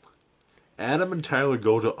 Adam and Tyler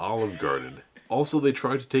go to Olive Garden. Also, they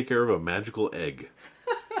try to take care of a magical egg.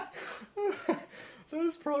 That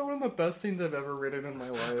is probably one of the best things I've ever written in my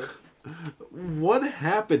life. What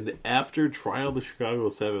happened after Trial of the Chicago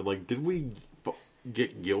 7? Like, did we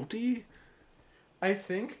get guilty? I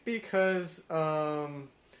think because the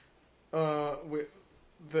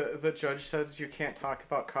judge says you can't talk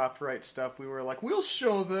about copyright stuff. We were like, we'll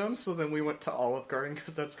show them. So then we went to Olive Garden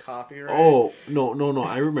because that's copyright. Oh, no.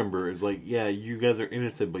 I remember. It's like, yeah, you guys are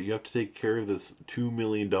innocent, but you have to take care of this $2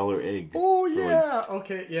 million egg. Oh, yeah.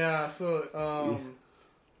 Okay, yeah. So,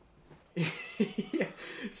 yeah.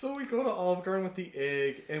 So we go to Olive Garden with the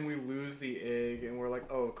egg, and we lose the egg, and we're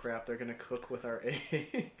like, oh, crap, they're going to cook with our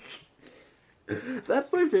egg.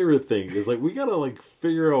 That's my favorite thing, is like, we gotta like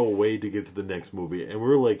figure out a way to get to the next movie, and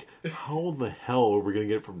we're like, how in the hell are we gonna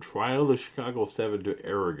get from Trial of the Chicago 7 to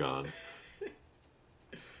Aragon?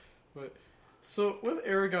 But so with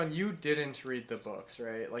Aragon, you didn't read the books,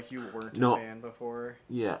 right? Like you weren't No. a fan before.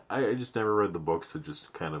 Yeah, I just never read the books, so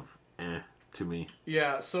just kind of to me.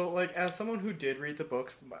 Yeah, so like as someone who did read the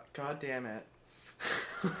books, god damn it.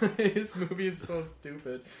 His movie is so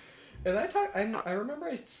stupid. And I remember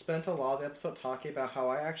I spent a lot of the episode talking about how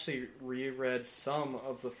I actually reread some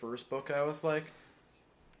of the first book. I was like,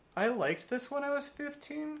 I liked this when I was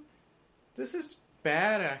 15. This is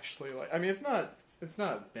bad, actually. Like, I mean, it's not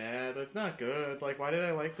bad, but it's not good. Like, why did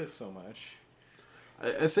I like this so much?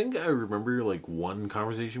 I think I remember like one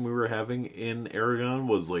conversation we were having in Aragon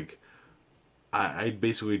was like, I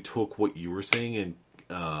basically took what you were saying and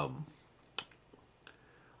I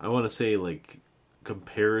want to say like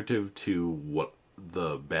comparative to what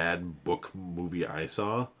the bad book movie I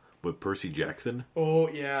saw with Percy Jackson. Oh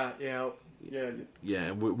yeah. Yeah,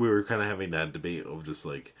 and we were kind of having that debate of just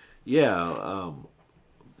like, I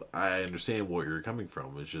understand where you're coming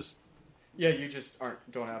from. It's just you just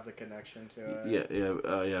don't have the connection to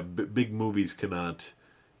it. Big movies cannot,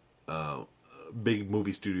 big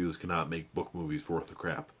movie studios cannot make book movies worth the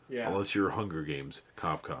crap. Yeah. Unless you're Hunger Games,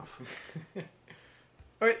 cough cough.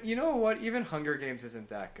 But you know what? Even Hunger Games isn't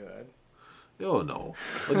that good. Oh no,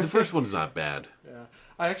 like the first one's not bad. Yeah,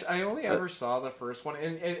 I only ever saw the first one,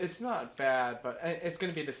 and it's not bad, but it's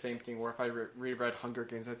going to be the same thing. Where if I reread Hunger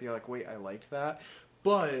Games, I'd be like, wait, I liked that,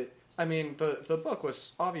 but I mean, the book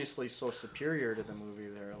was obviously so superior to the movie.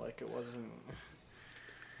 There, like it wasn't.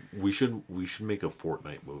 We should make a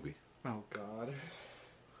Fortnite movie. Oh God!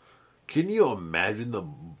 Can you imagine the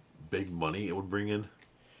big money it would bring in?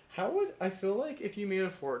 I feel like if you made a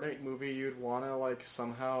Fortnite movie, you'd want to like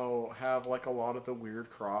somehow have like a lot of the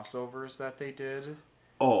weird crossovers that they did.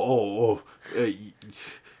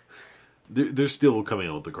 They're still coming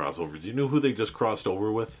out with the crossovers. You know who they just crossed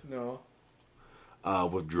over with? No.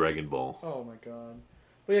 With Dragon Ball. Oh my God.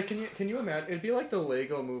 But yeah, can you imagine? It'd be like the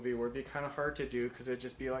Lego movie where it'd be kind of hard to do because it'd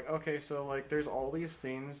just be like, okay, so like there's all these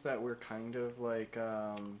things that we're kind of like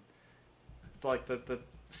the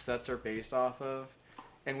sets are based off of.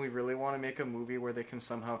 And we really want to make a movie where they can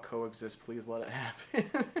somehow coexist. Please let it happen.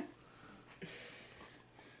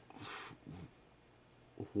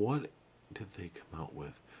 What did they come out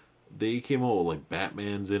with? They came out with like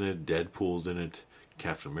Batman's in it, Deadpool's in it,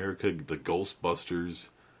 Captain America, the Ghostbusters,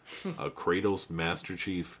 Kratos, Master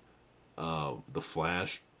Chief, the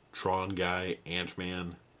Flash, Tron guy,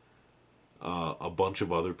 Ant-Man, a bunch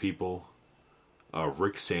of other people,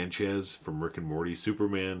 Rick Sanchez from Rick and Morty,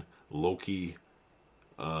 Superman, Loki,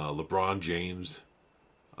 LeBron James,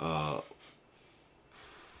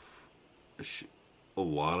 a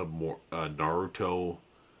lot of more Naruto,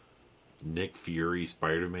 Nick Fury,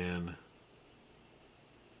 Spider-Man.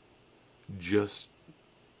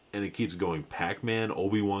 And it keeps going. Pac-Man,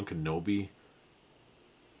 Obi-Wan Kenobi.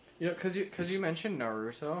 Yeah, because you mentioned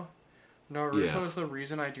Naruto. Naruto is the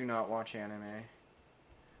reason I do not watch anime.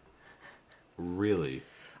 Really?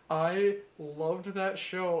 I loved that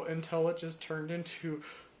show until it just turned into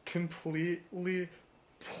completely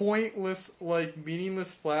pointless, like,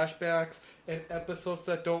 meaningless flashbacks and episodes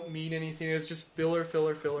that don't mean anything. It's just filler.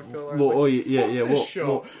 Well,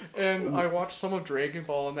 Show. And I watched some of Dragon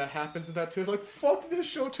Ball, and that happens in that too. It's like, fuck this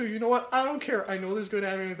show too. You know what? I don't care. I know there's good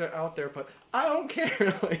anime out there, but I don't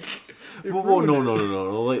care. Like, no.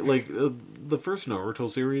 Like the first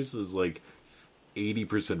Naruto series is like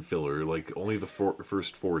 80% filler. Like only the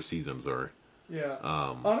first 4 seasons are. Yeah.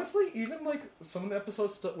 Honestly, even like some of the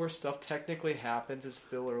episodes where stuff technically happens is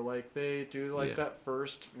filler. Like they do like that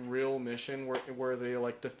first real mission where they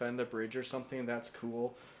like defend the bridge or something. That's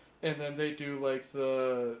cool. And then they do like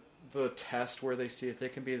the test where they see if they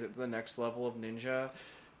can be the next level of ninja.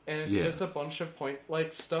 And it's just a bunch of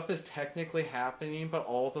stuff is technically happening, but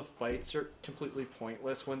all the fights are completely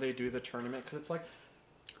pointless when they do the tournament because it's like,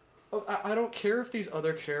 I don't care if these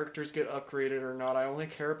other characters get upgraded or not. I only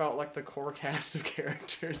care about like the core cast of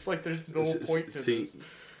characters. Like, there's no point to this.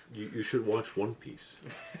 You should watch One Piece.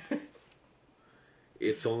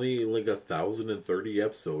 It's only like 1,030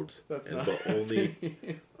 episodes, but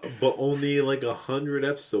only like 100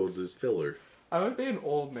 episodes is filler. I would be an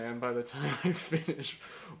old man by the time I finish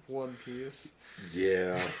One Piece.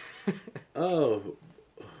 Yeah. Oh,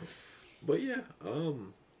 but yeah.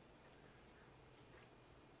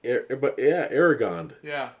 Aragon.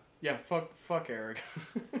 Yeah. Fuck Aragon.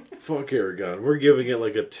 Fuck Aragon. We're giving it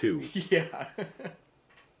like a 2. Yeah.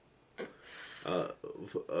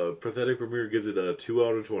 Pathetic Premiere gives it a 2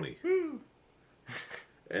 out of 20.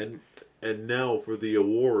 And now for the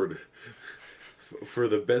award for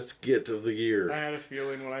the best skit of the year. I had a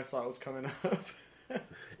feeling when I saw it was coming up.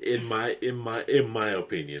 in my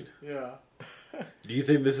opinion. Yeah. Do you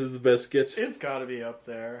think this is the best skit? It's got to be up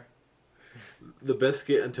there. The best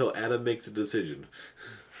skit until Adam makes a decision.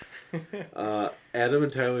 Adam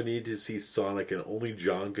and Tyler need to see Sonic, and only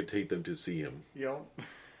John could take them to see him. Yep.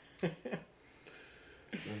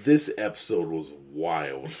 This episode was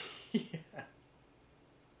wild. Yeah.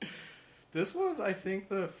 This was, I think,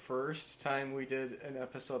 the first time we did an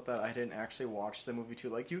episode that I didn't actually watch the movie too.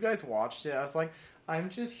 Like, you guys watched it. I was like, I'm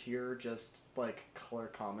just here just, like, color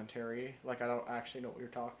commentary. Like, I don't actually know what you're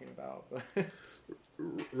talking about.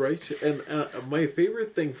 Right? And my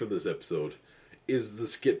favorite thing for this episode is the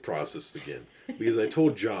skit process again. Because I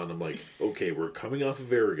told John, I'm like, okay, we're coming off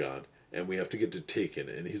of Aragon, and we have to get to Taken.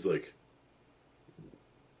 And he's like,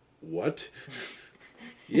 what?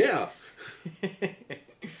 Yeah.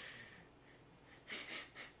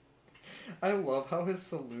 I love how his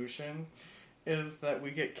solution is that we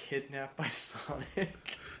get kidnapped by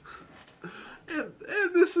Sonic. And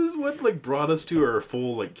this is what like brought us to our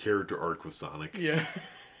full like character arc with Sonic. Yeah.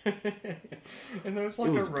 And there's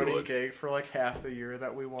like a running gag for like half the year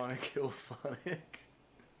that we want to kill Sonic.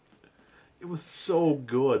 It was so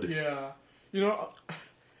good. Yeah. You know,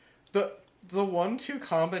 the 1-2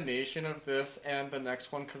 combination of this and the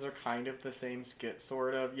next one, because they're kind of the same skit,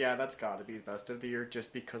 sort of. Yeah, that's got to be best of the year,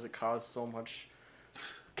 just because it caused so much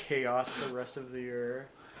chaos the rest of the year.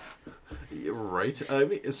 Yeah, right. I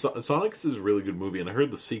mean, Sonic's is a really good movie, and I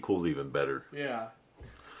heard the sequel's even better. Yeah.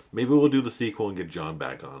 Maybe we'll do the sequel and get John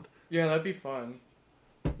back on. Yeah, that'd be fun.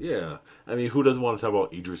 Yeah. I mean, who doesn't want to talk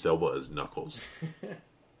about Idris Elba as Knuckles?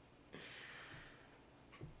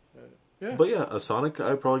 Yeah. But yeah, a Sonic,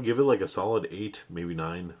 I'd probably give it like a solid 8, maybe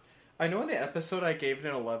 9. I know in the episode I gave it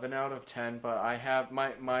an 11 out of 10, but I have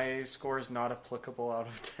my score is not applicable out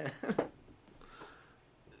of 10.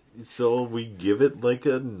 So we give it like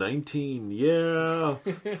a 19. Yeah.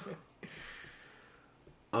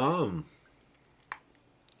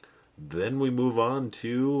 Then we move on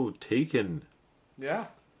to Taken. Yeah.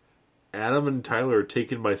 Adam and Tyler are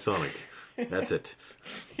taken by Sonic. That's it.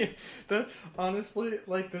 Yeah, honestly,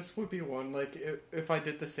 like, this would be one, like, if I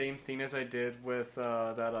did the same thing as I did with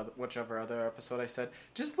whichever other episode I said,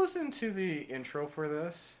 just listen to the intro for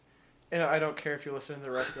this. And I don't care if you listen to the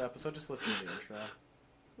rest of the episode, just listen to the intro.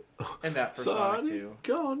 And that for Sonic too.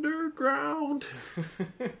 Underground.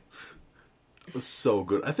 It was so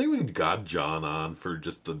good. I think we got John on for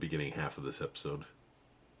just the beginning half of this episode.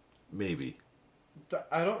 Maybe.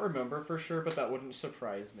 I don't remember for sure, but that wouldn't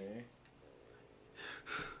surprise me.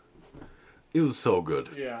 It was so good.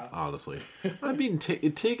 Yeah. Honestly. I mean,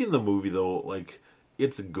 taking the movie, though, like,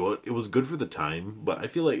 it's good. It was good for the time, but I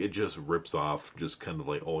feel like it just rips off just kind of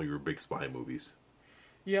like all your big spy movies.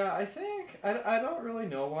 Yeah, I think I don't really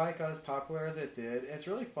know why it got as popular as it did. It's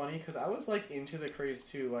really funny because I was like into the craze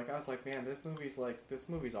too. Like I was like, man, this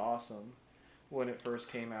movie's awesome when it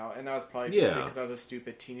first came out, and that was probably just because I was a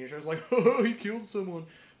stupid teenager. I was like, oh, he killed someone,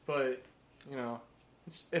 but you know,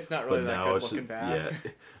 it's not really that good looking back.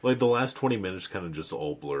 Yeah, like the last 20 minutes kind of just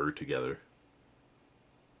all blur together.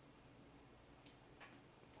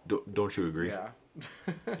 Don't you agree? Yeah.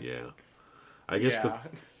 Yeah. I guess. Yeah.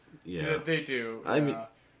 Yeah. They do. I mean,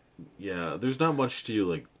 yeah. There's not much to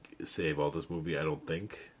like say about this movie. I don't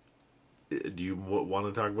think. Do you want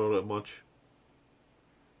to talk about it much?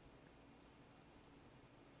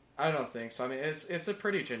 I don't think so. I mean, it's a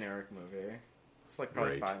pretty generic movie. It's like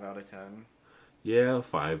probably Right. 5 out of 10. Yeah,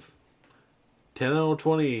 5. 10 out of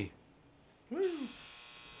 20. Woo.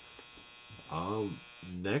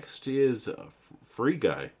 Next is Free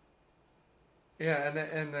Guy. Yeah,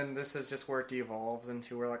 and then this is just where it devolves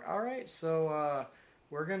into we're like, all right, so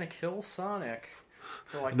we're gonna kill Sonic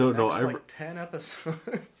for like the next 10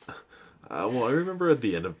 episodes. Well, I remember at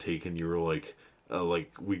the end of Taken, you were like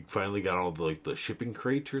we finally got all the shipping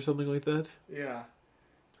crate or something like that. Yeah.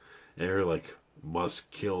 And you're like, must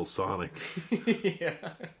kill Sonic. Yeah.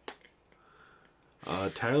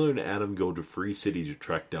 Tyler and Adam go to Free City to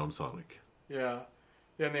track down Sonic. Yeah.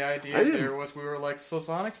 And the idea there was we were like, so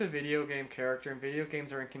Sonic's a video game character, and video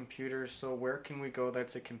games are in computers, so where can we go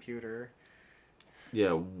that's a computer?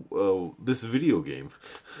 Yeah, this video game.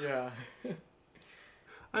 Yeah.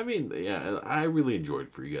 I mean, yeah, I really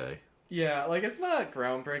enjoyed Free Guy. Yeah, like, it's not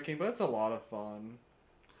groundbreaking, but it's a lot of fun.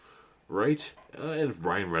 Right? And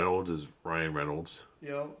Ryan Reynolds is Ryan Reynolds.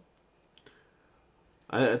 Yep.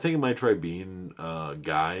 I think I might try being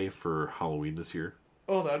Guy for Halloween this year.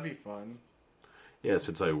 Oh, that'd be fun. Yeah,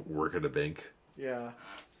 since I work at a bank. Yeah.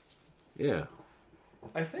 Yeah.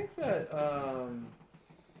 I think that,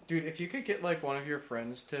 dude, if you could get, like, one of your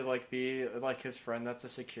friends to, like, be, like, his friend that's a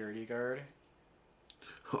security guard.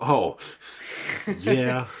 Oh.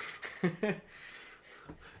 Yeah.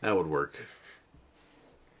 That would work.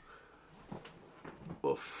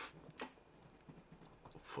 Oof.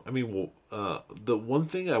 I mean, well, the one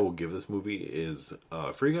thing I will give this movie is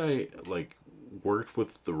Free Guy, like, worked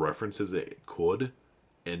with the references that it could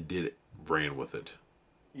and ran with it.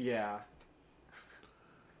 Yeah.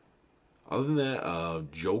 Other than that,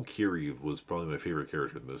 Joe Keery was probably my favorite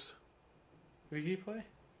character in this. Who did he play?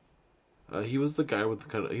 He was the guy with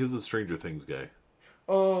he was the Stranger Things guy.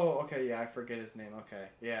 Oh, okay, yeah, I forget his name. Okay,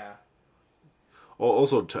 yeah. Oh,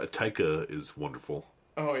 also Taika is wonderful.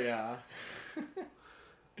 Oh, yeah.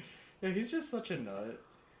 Yeah, he's just such a nut.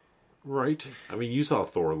 Right. I mean, you saw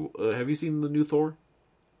Thor. Have you seen the new Thor?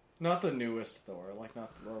 Not the newest Thor, like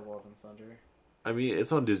not Love and Thunder. I mean,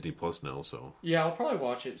 it's on Disney Plus now, so. Yeah, I'll probably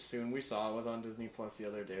watch it soon. We saw it was on Disney Plus the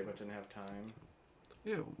other day, but didn't have time.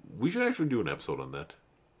 Yeah, we should actually do an episode on that.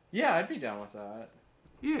 Yeah, I'd be down with that.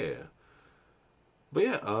 Yeah. But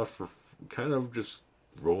yeah, for kind of just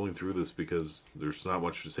rolling through this because there's not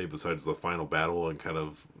much to say besides the final battle and kind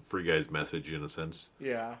of Free Guy's message in a sense.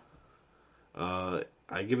 Yeah.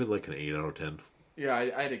 I give it like an 8 out of 10. Yeah,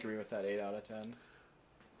 I'd agree with that 8 out of 10.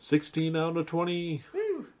 16 out of 20.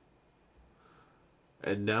 Woo!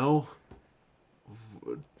 And now,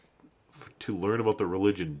 to learn about the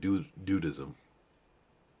religion Dudism.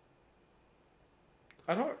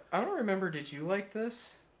 I don't remember. Did you like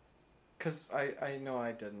this? Because I know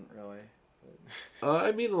I didn't really.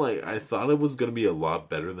 I mean, like, I thought it was going to be a lot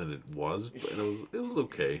better than it was, but it was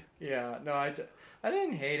okay. Yeah, no, I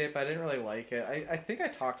didn't hate it, but I didn't really like it. I think I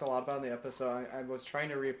talked a lot about it in the episode. I was trying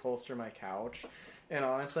to reupholster my couch, and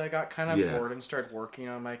honestly, I got kind of bored and started working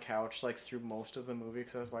on my couch like through most of the movie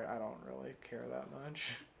because I was like, I don't really care that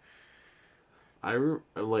much. I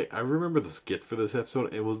remember the skit for this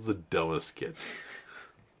episode. It was the dumbest skit.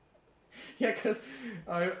 Yeah, because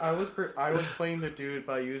I was playing the dude,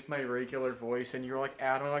 but I used my regular voice, and you were like,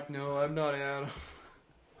 Adam. I'm like, no, I'm not Adam.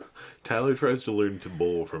 Tyler tries to learn to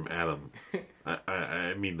bowl from Adam.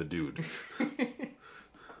 I mean the dude.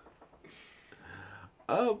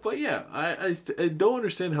 But yeah, I don't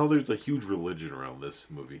understand how there's a huge religion around this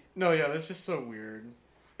movie. No, yeah, that's just so weird.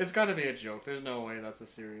 It's got to be a joke. There's no way that's a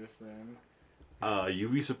serious thing.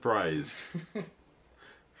 You'd be surprised.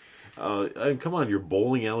 Come on, your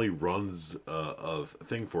bowling alley runs a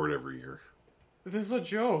thing for it every year. This is a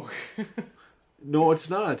joke. No, it's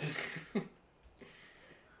not.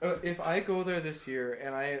 If I go there this year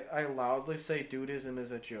and I loudly say Dudism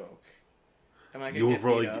is a joke, am I going to get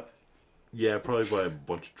beat up? Yeah, probably by a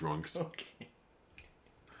bunch of drunks. Okay.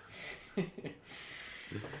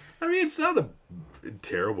 I mean, it's not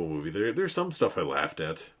terrible movie. There's some stuff I laughed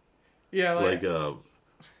at. Yeah, like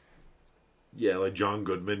like John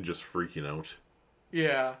Goodman just freaking out.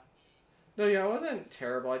 Yeah. No, yeah, it wasn't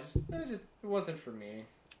terrible. It wasn't for me.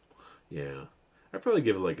 Yeah. I'd probably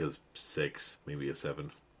give it like a 6, maybe a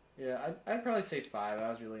 7. Yeah, I'd probably say 5. I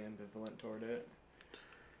was really ambivalent toward it.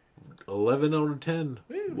 11 out of 10.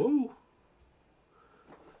 Woo. Whoa.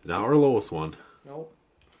 Not our lowest one. Nope.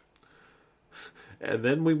 And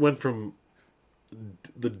then we went from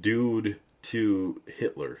the dude to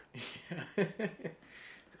Hitler.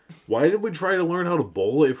 Why did we try to learn how to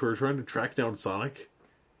bowl if we were trying to track down Sonic?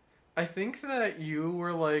 I think that you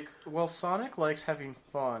were like, well, Sonic likes having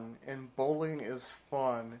fun, and bowling is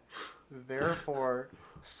fun. Therefore,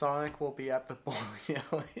 Sonic will be at the bowling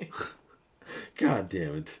alley. God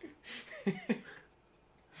damn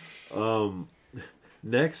it.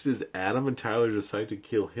 Next is Adam and Tyler decide to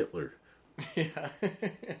kill Hitler. Yeah.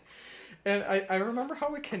 And I remember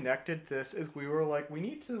how we connected this is we were like, we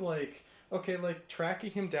need to like, okay, like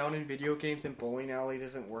tracking him down in video games and bowling alleys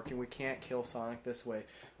isn't working. We can't kill Sonic this way.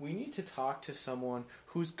 We need to talk to someone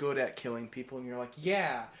who's good at killing people. And you're like,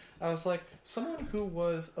 yeah. I was like, someone who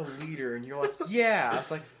was a leader. And you're like, yeah. I was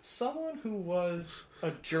like, someone who was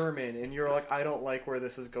a German. And you're like, I don't like where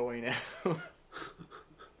this is going now.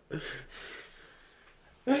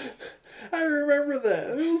 I remember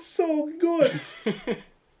that. It was so good.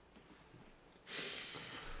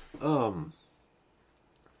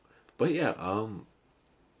 But yeah,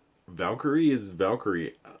 Valkyrie is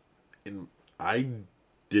Valkyrie, and I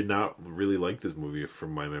did not really like this movie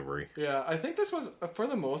from my memory. Yeah, I think this was, for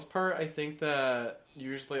the most part, I think that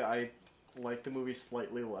usually I like the movie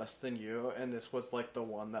slightly less than you, and this was like the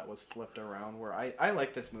one that was flipped around where I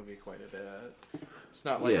like this movie quite a bit. It's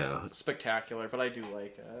not like spectacular, but I do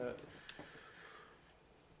like it.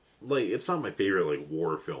 Like, it's not my favorite like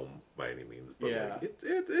war film by any means, but like,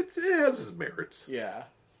 it has its merits. Yeah.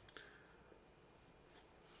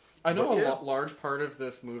 I know a large part of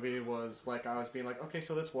this movie was like I was being like, okay,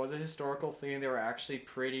 so this was a historical thing. They were actually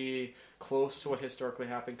pretty close to what historically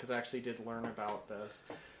happened because I actually did learn about this.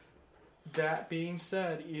 That being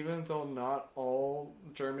said, even though not all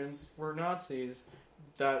Germans were Nazis,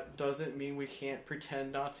 that doesn't mean we can't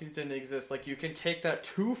pretend Nazis didn't exist. Like, you can take that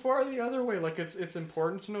too far the other way. Like, it's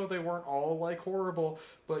important to know they weren't all, like, horrible,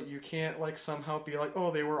 but you can't, like, somehow be like,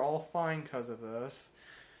 oh, they were all fine because of this.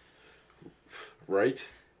 Right?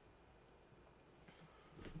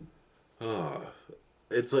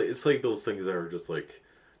 It's like those things that are just like,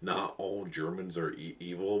 not all Germans are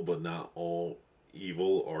evil, but not all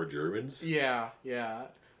evil are Germans. Yeah, yeah.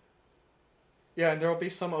 Yeah, and there will be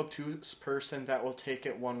some obtuse person that will take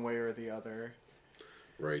it one way or the other.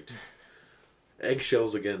 Right.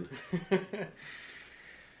 Eggshells again.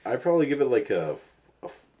 I'd probably give it like a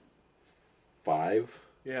 5.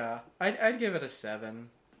 Yeah, I'd give it a 7.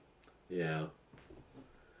 Yeah.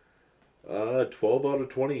 12 out of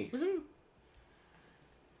 20. Woohoo!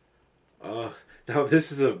 Now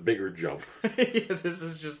this is a bigger jump. Yeah, this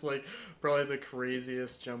is just like probably the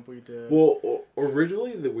craziest jump we did. Well,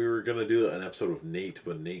 originally that we were gonna do an episode of Nate,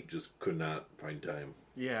 but Nate just could not find time.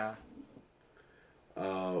 Yeah.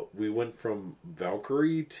 We went from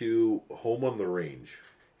Valkyrie to Home on the Range.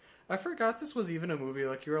 I forgot this was even a movie.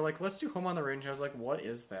 Like, you were like, let's do Home on the Range. I was like, what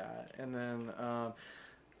is that? And then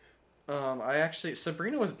I actually,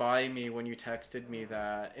 Sabrina was by me when you texted me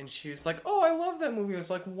that, and she was like, oh, I love that movie. I was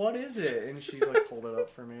like, what is it? And she like pulled it up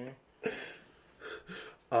for me.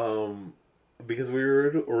 Because we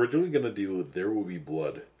were originally going to do There Will Be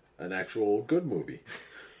Blood, an actual good movie.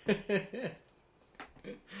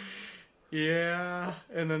 Yeah,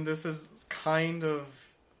 and then this is kind of,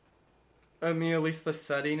 I mean, at least the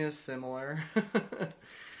setting is similar.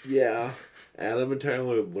 Yeah. Adam and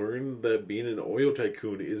Tyler learn that being an oil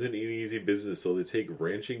tycoon isn't an easy business, so they take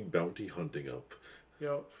ranching bounty hunting up.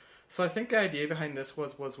 Yep. So I think the idea behind this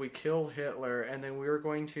was we kill Hitler, and then we were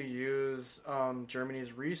going to use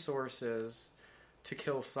Germany's resources to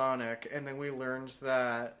kill Sonic, and then we learned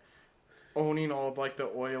that owning all like the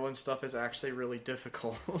oil and stuff is actually really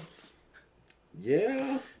difficult.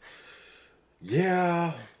 Yeah.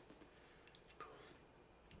 Yeah.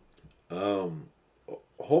 Home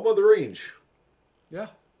on the Range. Yeah.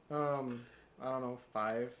 I don't know,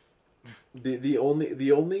 5. The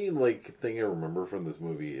only like thing I remember from this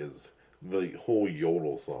movie is the whole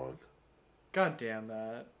Yodel song. God damn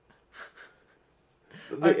that.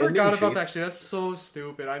 I forgot about that, actually. That's so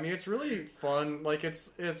stupid. I mean, it's really fun. Like,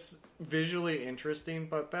 it's visually interesting,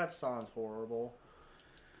 but that song's horrible.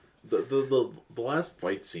 The last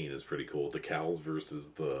fight scene is pretty cool. The cows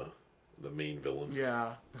versus the the main villain.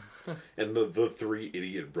 Yeah. And the three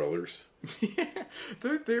idiot brothers. Yeah,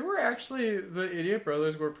 they were actually, the idiot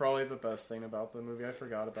brothers were probably the best thing about the movie. I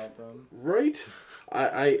forgot about them. Right?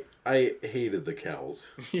 I hated the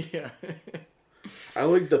cows. Yeah. I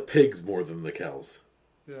like the pigs more than the cows.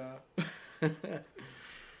 Yeah.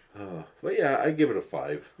 But yeah, I give it a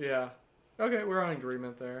 5. Yeah. Okay, we're on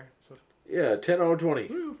agreement there. So. Yeah, 10 out of 20.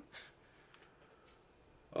 Woo.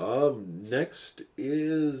 Next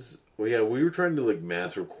is... Well, yeah, we were trying to, like,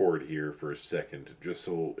 mass record here for a second, just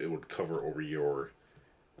so it would cover over your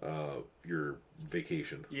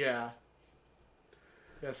vacation. Yeah.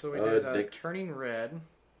 Yeah, so we did Nick... Turning Red.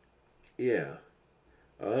 Yeah.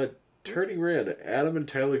 Turning Red. Adam and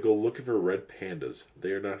Tyler go looking for red pandas. They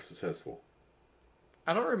are not successful.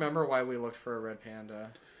 I don't remember why we looked for a red panda.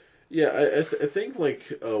 Yeah, I think,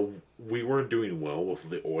 like, we weren't doing well with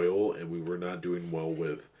the oil, and we were not doing well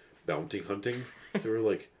with bounty hunting. So we're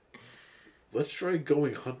like, let's try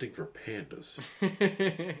going hunting for pandas.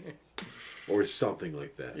 Or something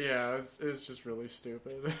like that. Yeah, it was just really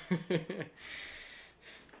stupid.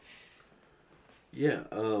 Yeah,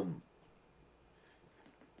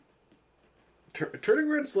 Turning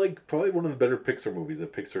Red's, like, probably one of the better Pixar movies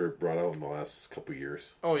that Pixar brought out in the last couple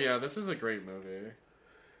years. Oh yeah, this is a great movie.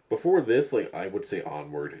 Before this, like, I would say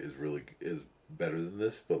Onward is better than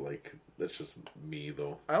this, but, like, that's just me,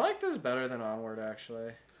 though. I like this better than Onward,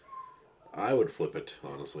 actually. I would flip it,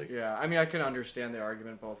 honestly. Yeah, I mean, I can understand the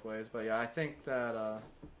argument both ways, but yeah, I think that,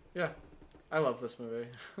 yeah, I love this movie.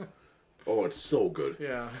 Oh, it's so good.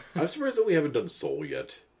 Yeah. I'm surprised that we haven't done Soul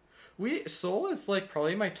yet. Soul is, like,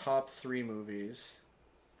 probably my top 3 movies.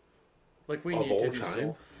 Like, we of need all to do time?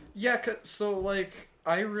 Soul. Yeah, so, like,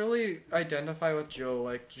 I really identify with Joe.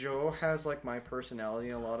 Like, Joe has, like, my personality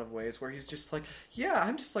in a lot of ways where he's just like, yeah,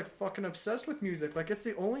 I'm just, like, fucking obsessed with music. Like, it's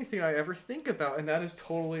the only thing I ever think about, and that is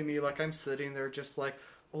totally me. Like, I'm sitting there just like,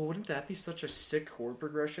 oh, wouldn't that be such a sick chord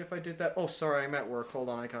progression if I did that? Oh, sorry, I'm at work. Hold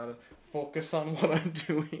on, I gotta focus on what I'm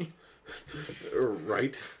doing.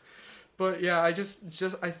 Right? But yeah, I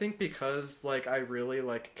think because, like, I really,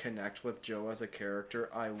 like, connect with Joe as a character,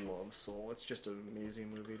 I love Soul. It's just an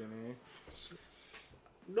amazing movie to me.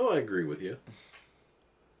 No, I agree with you.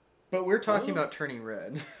 But we're talking about Turning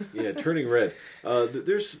Red. Yeah, Turning Red.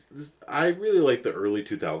 I really like the early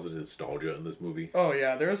 2000s nostalgia in this movie. Oh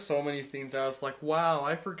yeah, there's so many things I was like, wow,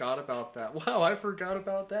 I forgot about that. Wow, I forgot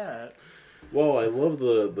about that. Well, I love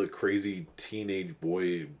the crazy teenage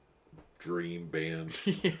boy dream band.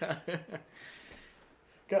 Yeah.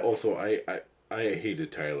 Also, I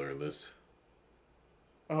hated Tyler in this.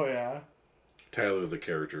 Oh yeah. Tyler the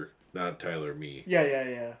character, not Tyler me.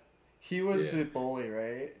 Yeah. He was the bully,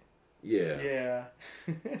 right? Yeah. Yeah.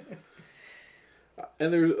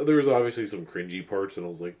 And there was obviously some cringy parts, and I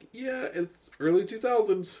was like, yeah, it's early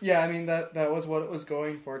 2000s. Yeah, I mean, that was what it was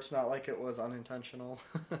going for. It's not like it was unintentional.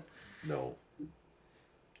 No.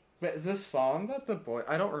 But this song that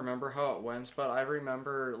I don't remember how it went, but I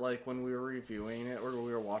remember, like, when we were reviewing it, or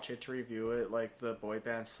we were watching it to review it, like, the boy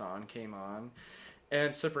band song came on,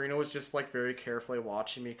 and Sabrina was just, like, very carefully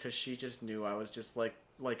watching me, because she just knew I was just, like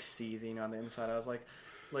seething on the inside. I was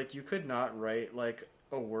like, you could not write, like,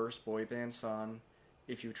 a worse boy band song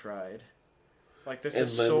if you tried. Like, this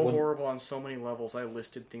is so horrible on so many levels. I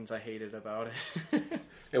listed things I hated about it.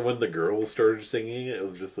 And when the girls started singing it, it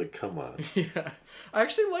was just like, come on. Yeah. I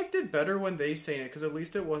actually liked it better when they sang it, because at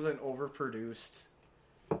least it wasn't overproduced.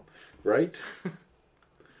 Right?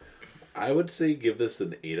 I would say give this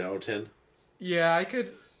an 8 out of 10. Yeah,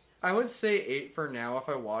 I would say 8 for now. If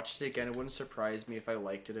I watched it again, it wouldn't surprise me if I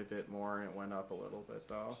liked it a bit more and it went up a little bit,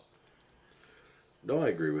 though. No, I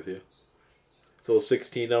agree with you. So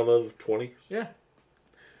 16 out of 20? Yeah.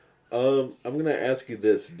 I'm going to ask you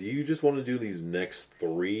this. Do you just want to do these next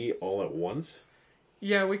 3 all at once?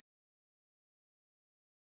 Yeah, we...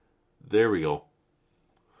 There we go.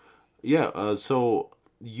 Yeah, so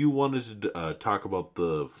you wanted to talk about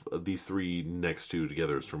these 3 next 2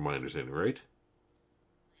 together, is from my understanding, right?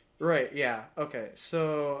 Right, yeah. Okay,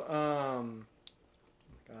 so,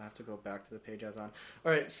 I have to go back to the page I was on.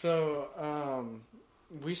 Alright, so,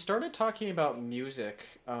 we started talking about music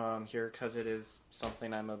here because it is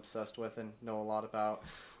something I'm obsessed with and know a lot about.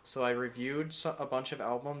 So I reviewed a bunch of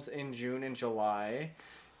albums in June and July,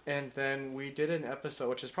 and then we did an episode,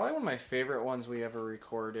 which is probably one of my favorite ones we ever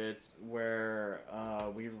recorded, where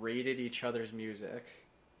we rated each other's music.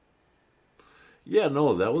 Yeah,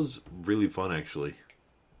 no, that was really fun, actually.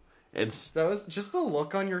 And that was just the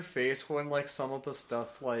look on your face when, like, some of the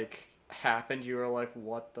stuff, like, happened. You were like,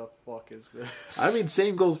 what the fuck is this? I mean,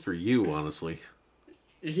 same goes for you, honestly.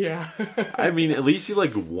 Yeah. I mean, at least you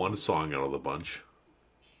liked one song out of the bunch.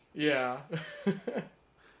 Yeah.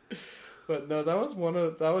 But no,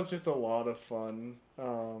 that was just a lot of fun.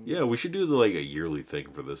 Yeah, we should do like a yearly thing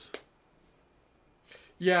for this.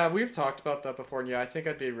 Yeah, we've talked about that before, and yeah, I think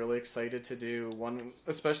I'd be really excited to do one,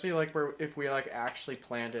 especially like where if we like actually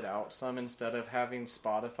planned it out some instead of having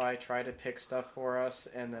Spotify try to pick stuff for us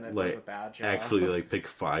and then it does a Like, bad job. actually, like pick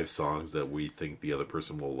 5 songs that we think the other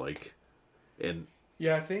person will like, and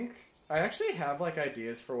Yeah, I think I actually have like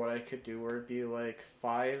ideas for what I could do where it'd be like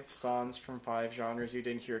 5 songs from 5 genres you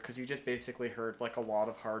didn't hear because you just basically heard like a lot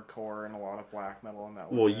of hardcore and a lot of black metal and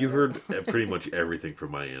that was well, it. you heard pretty much everything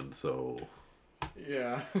from my end, so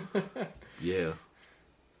Yeah. yeah.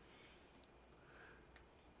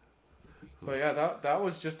 But yeah, that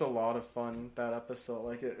was just a lot of fun, that episode.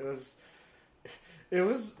 Like it was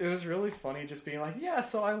really funny just being like, yeah,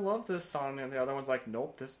 so I love this song, and the other one's like,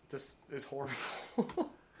 nope, this is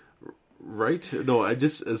horrible. Right? No, I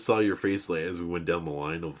just saw your face like, as we went down the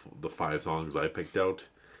line of the 5 songs I picked out,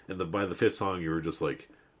 and by the 5th song, you were just like,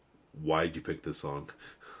 "Why'd you pick this song?"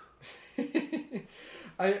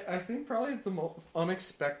 I think probably the most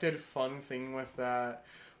unexpected fun thing with that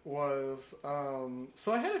was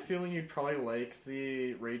so I had a feeling you'd probably like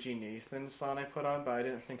the Raging Nathan song I put on, but I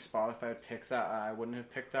didn't think Spotify would pick that. I wouldn't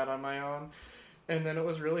have picked that on my own. And then it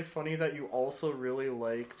was really funny that you also really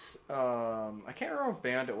liked I can't remember what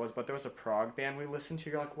band it was, but there was a prog band we listened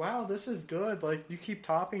to. You're like, wow, this is good. Like you keep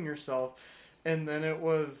topping yourself. And then it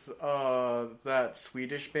was that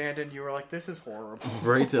Swedish band, and you were like, this is horrible.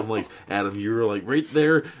 Right? I'm like, Adam, you were like right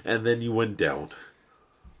there, and then you went down.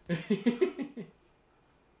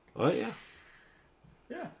 Oh yeah.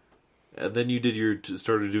 Yeah. And then you did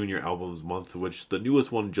started doing your albums month, which the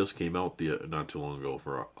newest one just came out not too long ago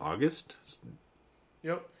for August.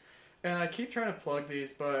 Yep. And I keep trying to plug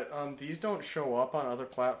these, but these don't show up on other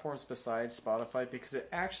platforms besides Spotify because it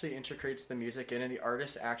actually integrates the music in, and the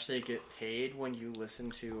artists actually get paid when you listen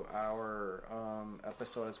to our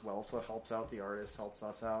episode as well. So it helps out the artist, helps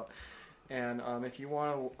us out. And if you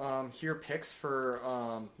want to hear picks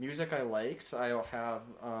for music I liked, I'll have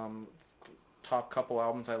top couple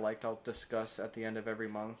albums I liked I'll discuss at the end of every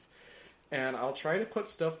month. And I'll try to put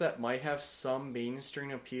stuff that might have some mainstream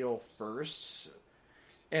appeal first.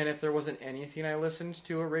 And if there wasn't anything I listened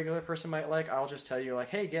to a regular person might like, I'll just tell you, like,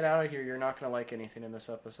 hey, get out of here. You're not going to like anything in this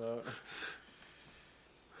episode.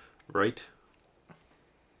 Right.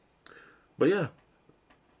 But yeah.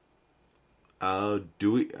 I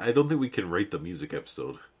don't think we can rate the music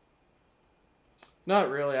episode. Not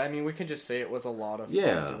really. I mean, we can just say it was a lot of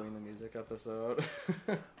fun doing the music episode.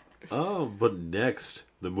 But next,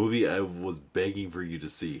 the movie I was begging for you to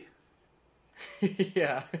see.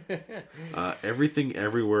 Yeah. Everything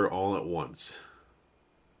Everywhere All at Once.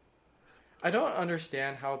 I don't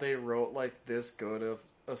understand how they wrote like this good of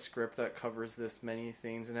a script that covers this many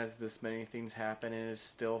things and has this many things happen and is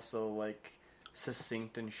still so like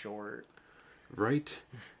succinct and short. Right?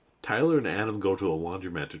 Tyler and Adam go to a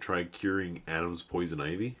laundromat to try curing Adam's poison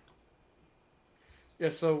ivy. Yeah,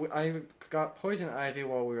 so I got poison ivy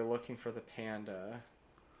while we were looking for the panda.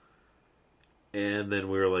 And then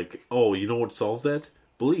we were like, oh, you know what solves that?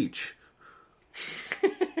 Bleach.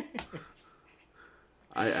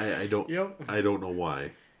 I don't I don't know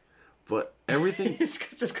why. But everything it's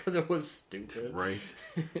just because it was stupid. Right.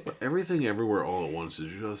 But Everything Everywhere All at Once is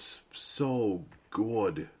just so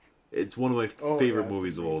good. It's one of my favorite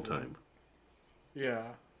movies of all time. Yeah.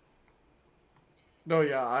 No,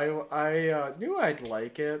 yeah, I knew I'd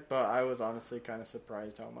like it, but I was honestly kind of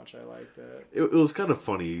surprised how much I liked it. It was kind of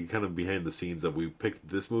funny, kind of behind the scenes, that we picked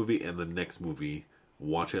this movie and the next movie,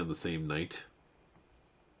 watch it on the same night.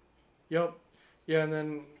 Yep. Yeah, and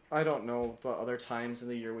then I don't know the other times in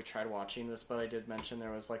the year we tried watching this, but I did mention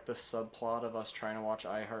there was like the subplot of us trying to watch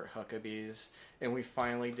I Heart Huckabees, and we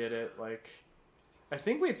finally did it like... I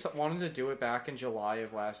think we wanted to do it back in July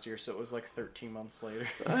of last year, so it was like 13 months later.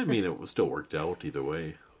 I mean, it was still worked out either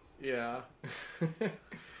way. Yeah.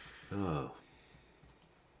 But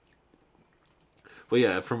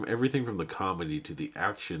yeah, from everything from the comedy to the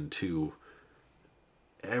action to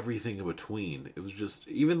everything in between, it was just,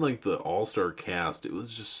 even like the all-star cast, it was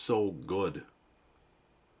just so good.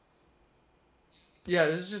 Yeah,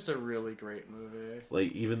 this is just a really great movie.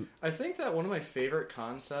 Like, even... I think that one of my favorite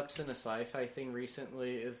concepts in a sci-fi thing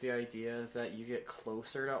recently is the idea that you get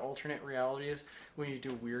closer to alternate realities when you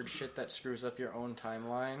do weird shit that screws up your own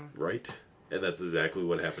timeline. Right? And that's exactly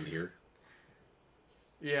what happened here.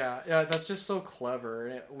 Yeah, that's just so clever,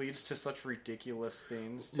 and it leads to such ridiculous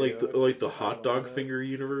things, too. Like the hot dog finger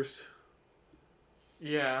universe?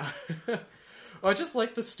 Yeah. I just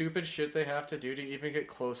like the stupid shit they have to do to even get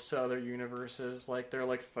close to other universes. Like they're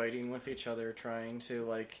like fighting with each other, trying to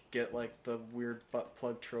like get like the weird butt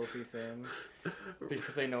plug trophy thing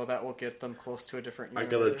because they know that will get them close to a different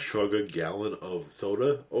universe. I gotta chug a gallon of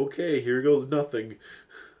soda. Okay, here goes nothing.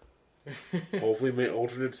 Hopefully, my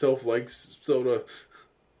alternate self likes soda.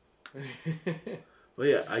 But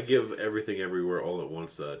yeah, I give Everything Everywhere All at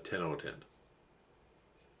Once a 10 out of 10.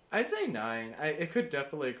 I'd say 9. It could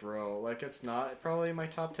definitely grow. Like, it's not probably my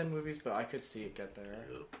top 10 movies, but I could see it get there.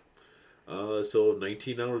 Yeah. So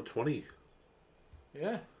 19 out of 20.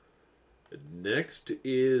 Yeah. Next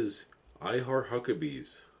is I Heart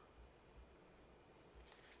Huckabees.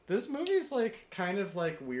 This movie's, like, kind of,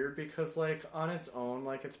 like, weird because, like, on its own,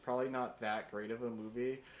 like, it's probably not that great of a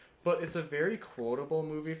movie. But it's a very quotable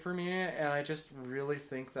movie for me, and I just really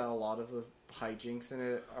think that a lot of the hijinks in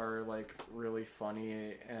it are, like, really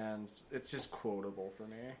funny, and it's just quotable for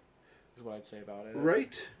me, is what I'd say about it.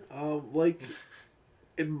 Right. Like,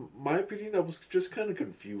 in my opinion, I was just kind of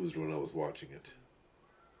confused when I was watching it.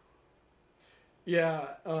 Yeah,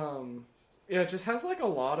 it just has, like, a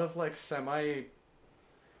lot of, like,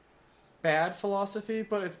 bad philosophy,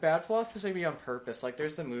 but it's bad philosophy on purpose. Like,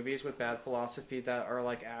 there's the movies with bad philosophy that are,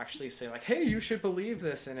 like, actually saying, like, hey, you should believe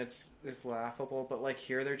this, and it's laughable, but, like,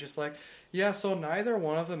 here they're just like, yeah, so neither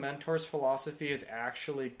one of the mentors' philosophy is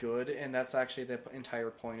actually good, and that's actually the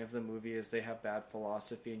entire point of the movie, is they have bad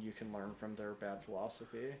philosophy, and you can learn from their bad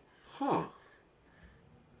philosophy. Huh.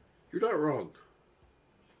 You're not wrong.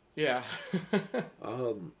 Yeah.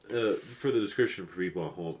 For the description for people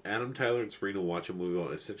at home, Adam, Tyler, and Sabrina watch a movie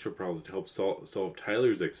about essential problems to help solve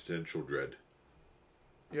Tyler's existential dread.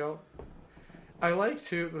 Yep. I like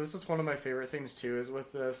too. This is one of my favorite things too. Is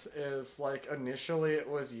with this is like initially it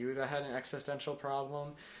was you that had an existential problem,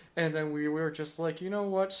 and then we were just like, you know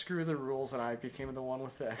what, screw the rules, and I became the one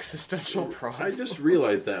with the existential problem. I just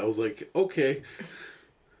realized that. I was like, okay,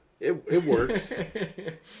 it works.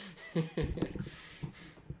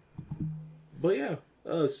 But yeah,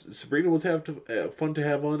 Sabrina was fun to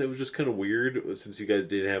have on. It was just kind of weird since you guys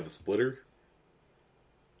did have a splitter.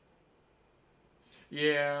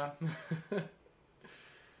 Yeah.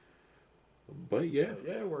 But yeah.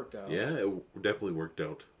 Yeah, it worked out. Yeah, it definitely worked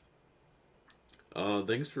out.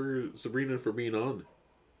 Thanks for Sabrina for being on.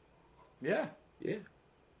 Yeah. Yeah.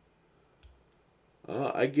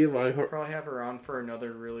 I give I Heart... Probably have her on for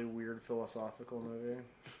another really weird philosophical movie.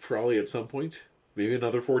 Probably at some point. Maybe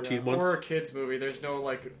another 14 months. Or a kid's movie. There's no,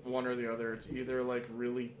 like, one or the other. It's either, like,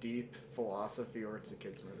 really deep philosophy or it's a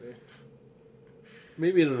kid's movie.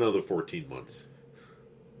 Maybe in another 14 months.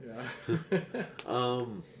 Yeah.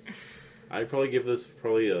 I'd probably give this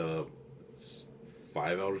probably a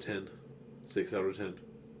 5 out of 10. 6 out of 10.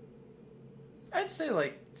 I'd say,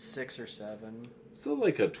 like, 6 or 7. Still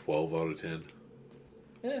like a 12 out of 10.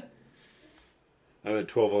 Yeah. I'm at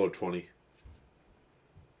 12 out of 20.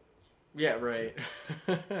 Yeah, right.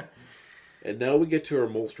 And now we get to our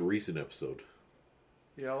most recent episode.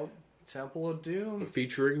 Yep. Temple of Doom.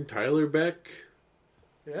 Featuring Tyler Beck.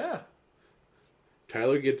 Yeah.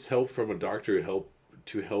 Tyler gets help from a doctor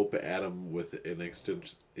to help Adam with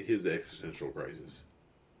his existential crisis.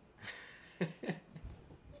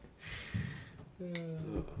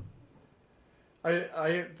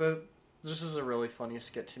 This is a really funny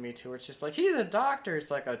skit to me too, where it's just like, he's a doctor.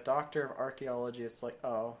 It's like a doctor of archaeology. It's like,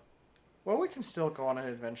 oh, well, we can still go on an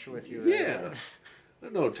adventure with you. Yeah.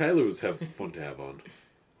 Right? No, Tyler was fun to have on.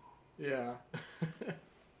 Yeah.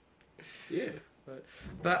 Yeah.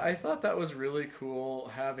 But I thought that was really cool,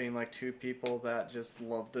 having like two people that just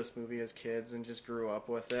loved this movie as kids and just grew up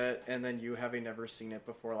with it, and then you having never seen it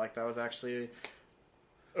before. Like, that was actually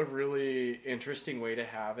a really interesting way to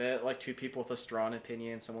have it. Like, two people with a strong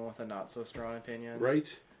opinion, someone with a not so strong opinion.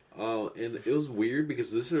 Right. And it was weird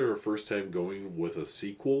because this is our first time going with a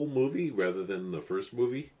sequel movie rather than the first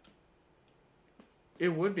movie. It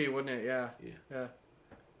would be, wouldn't it? Yeah. Yeah.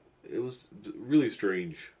 It was really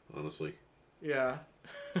strange, honestly. Yeah.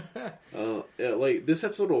 Like, this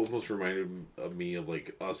episode almost reminded me of,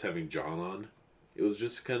 like, us having John on. It was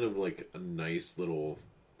just kind of, like, a nice little...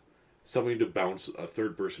 a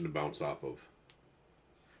third person to bounce off of.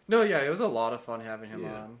 No, yeah, it was a lot of fun having him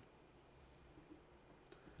on.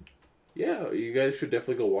 Yeah, you guys should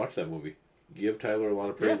definitely go watch that movie. Give Tyler a lot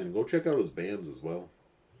of praise and go check out his bands as well.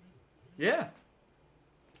 Yeah.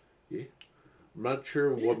 Yeah. I'm not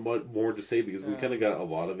sure what more to say because we kind of got a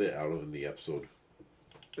lot of it out of in the episode.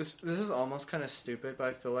 This is almost kind of stupid, but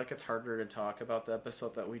I feel like it's harder to talk about the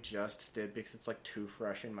episode that we just did because it's like too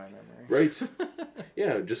fresh in my memory. Right.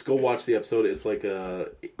 Yeah, just go watch the episode. It's like a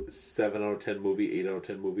 7 out of 10 movie, 8 out of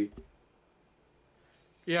 10 movie.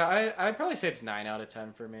 Yeah, I'd probably say it's 9 out of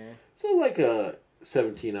 10 for me. So like a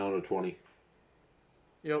 17 out of 20.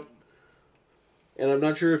 Yep. And I'm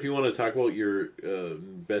not sure if you want to talk about your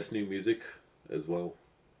best new music as well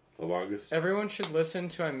of August. Everyone should listen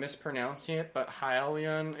to, I'm mispronouncing it, but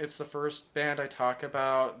Hylian. It's the first band I talk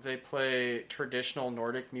about. They play traditional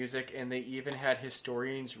Nordic music, and they even had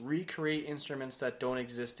historians recreate instruments that don't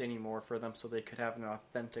exist anymore for them so they could have an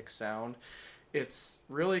authentic sound. It's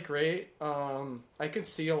really great. I could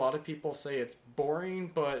see a lot of people say it's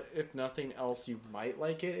boring, but if nothing else, you might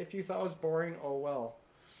like it. If you thought it was boring, oh well.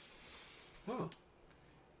 Huh.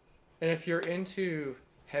 And if you're into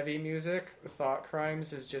heavy music, Thought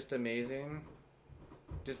Crimes is just amazing.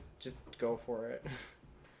 Just go for it.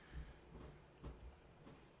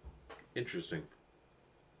 Interesting.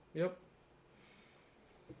 Yep.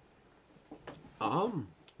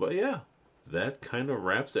 But yeah, that kind of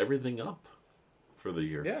wraps everything up for the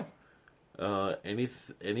year. Yeah.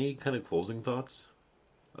 Any kind of closing thoughts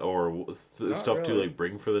or stuff really. to like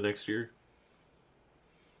bring for the next year?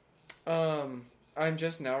 I'm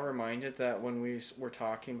just now reminded that when we were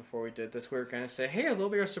talking before we did this, we were going to say, hey, a little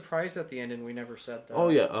bit of a surprise at the end, and we never said that. Oh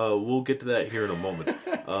yeah, we'll get to that here in a moment.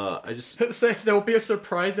 I just say there'll be a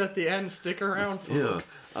surprise at the end. Stick around,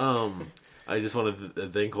 folks. Yeah. I just want to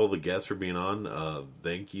thank all the guests for being on.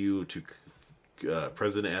 Thank you to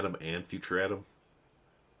President Adam and Future Adam.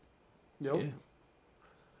 Yep.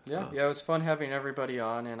 Yeah, it was fun having everybody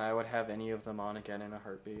on, and I would have any of them on again in a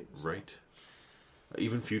heartbeat. So. Right.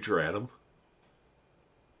 Even Future Adam.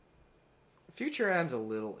 Future Adam's a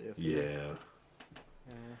little iffy. Yeah.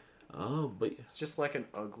 But it's just like an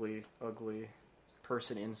ugly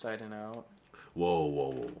person inside and out.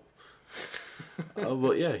 Whoa.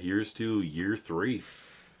 But yeah, here's to year 3.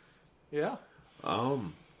 Yeah.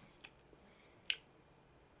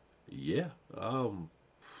 Yeah.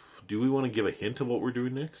 Do we want to give a hint of what we're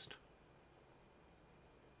doing next?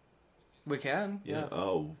 We can. Yeah.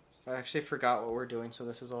 Oh. I actually forgot what we're doing, so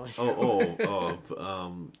this is all.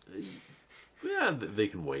 Yeah, they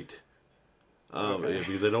can wait. Okay.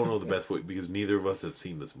 Because I don't know the best way, because neither of us have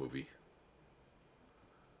seen this movie.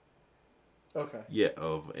 Okay. Yeah,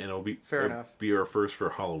 and it'll be fair enough. Be our first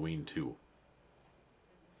for Halloween 2.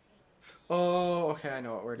 Oh, okay, I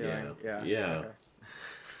know what we're doing. Yeah.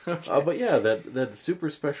 Okay. But yeah, that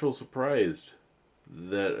super special surprise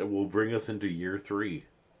that will bring us into year 3.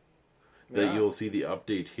 That you'll see the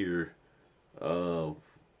update here,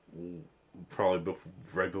 probably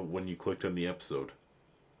right when you clicked on the episode.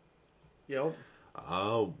 Yep.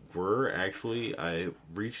 I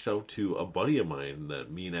reached out to a buddy of mine that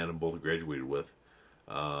me and Adam both graduated with,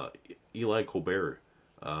 Eli Colbert.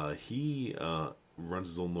 He runs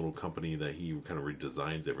his own little company that he kind of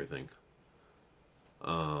redesigns everything.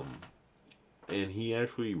 And he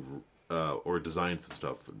actually or designs some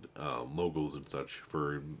stuff, logos and such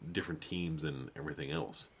for different teams and everything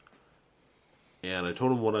else. And I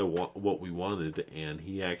told him what we wanted, and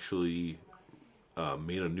he actually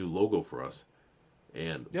made a new logo for us,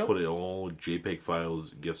 and put it all JPEG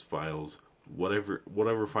files, GIFs files,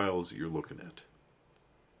 whatever files you're looking at.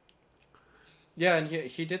 Yeah, and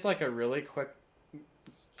he did like a really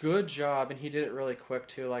good job, and he did it really quick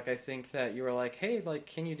too. Like I think that you were like, hey, like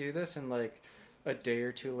can you do this? And like a day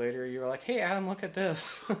or two later, you were like, hey Adam, look at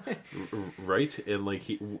this. Right, and like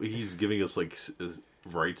he's giving us like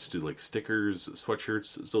rights to like stickers,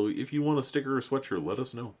 sweatshirts. So if you want a sticker or sweatshirt, let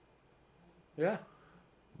us know. Yeah.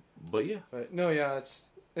 But yeah. But no, yeah,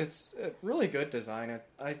 it's a really good design.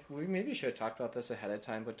 We maybe should have talked about this ahead of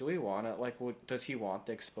time, but do we want it? Like, does he want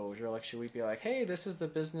the exposure? Like, should we be like, hey, this is the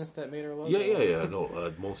business that made our logo? Yeah.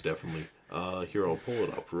 No, most definitely. Here, I'll pull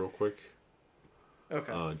it up real quick.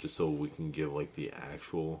 Okay. Just so we can give like the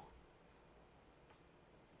actual,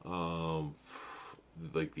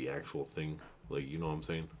 like the actual thing. Like, you know what I'm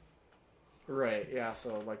saying? Right, yeah,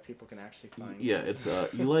 so like people can actually find it. Yeah, it's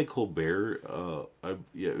Eli Colbert,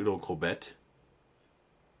 Colbert.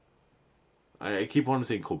 I keep wanting to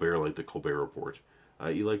say Colbert like the Colbert Report.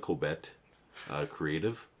 Eli Colbert,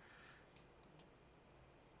 creative.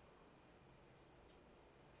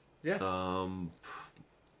 Yeah.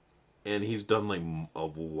 And he's done like a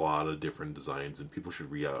lot of different designs, and people should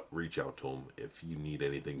reach out to him if you need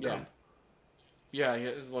anything done. Yeah,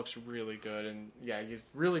 it looks really good, and yeah, he's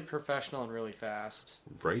really professional and really fast.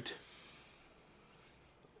 Right.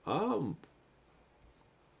 But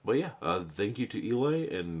yeah, thank you to Eli,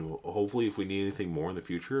 and hopefully if we need anything more in the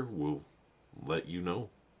future, we'll let you know.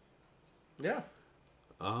 Yeah.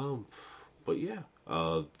 But yeah,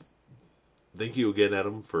 thank you again,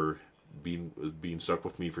 Adam, for being stuck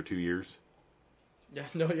with me for 2 years. Yeah,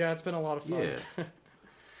 no, yeah, it's been a lot of fun. Yeah.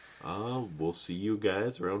 We'll see you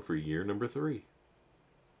guys around for year number 3.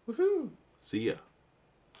 Woohoo! See ya.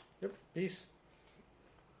 Yep. Peace.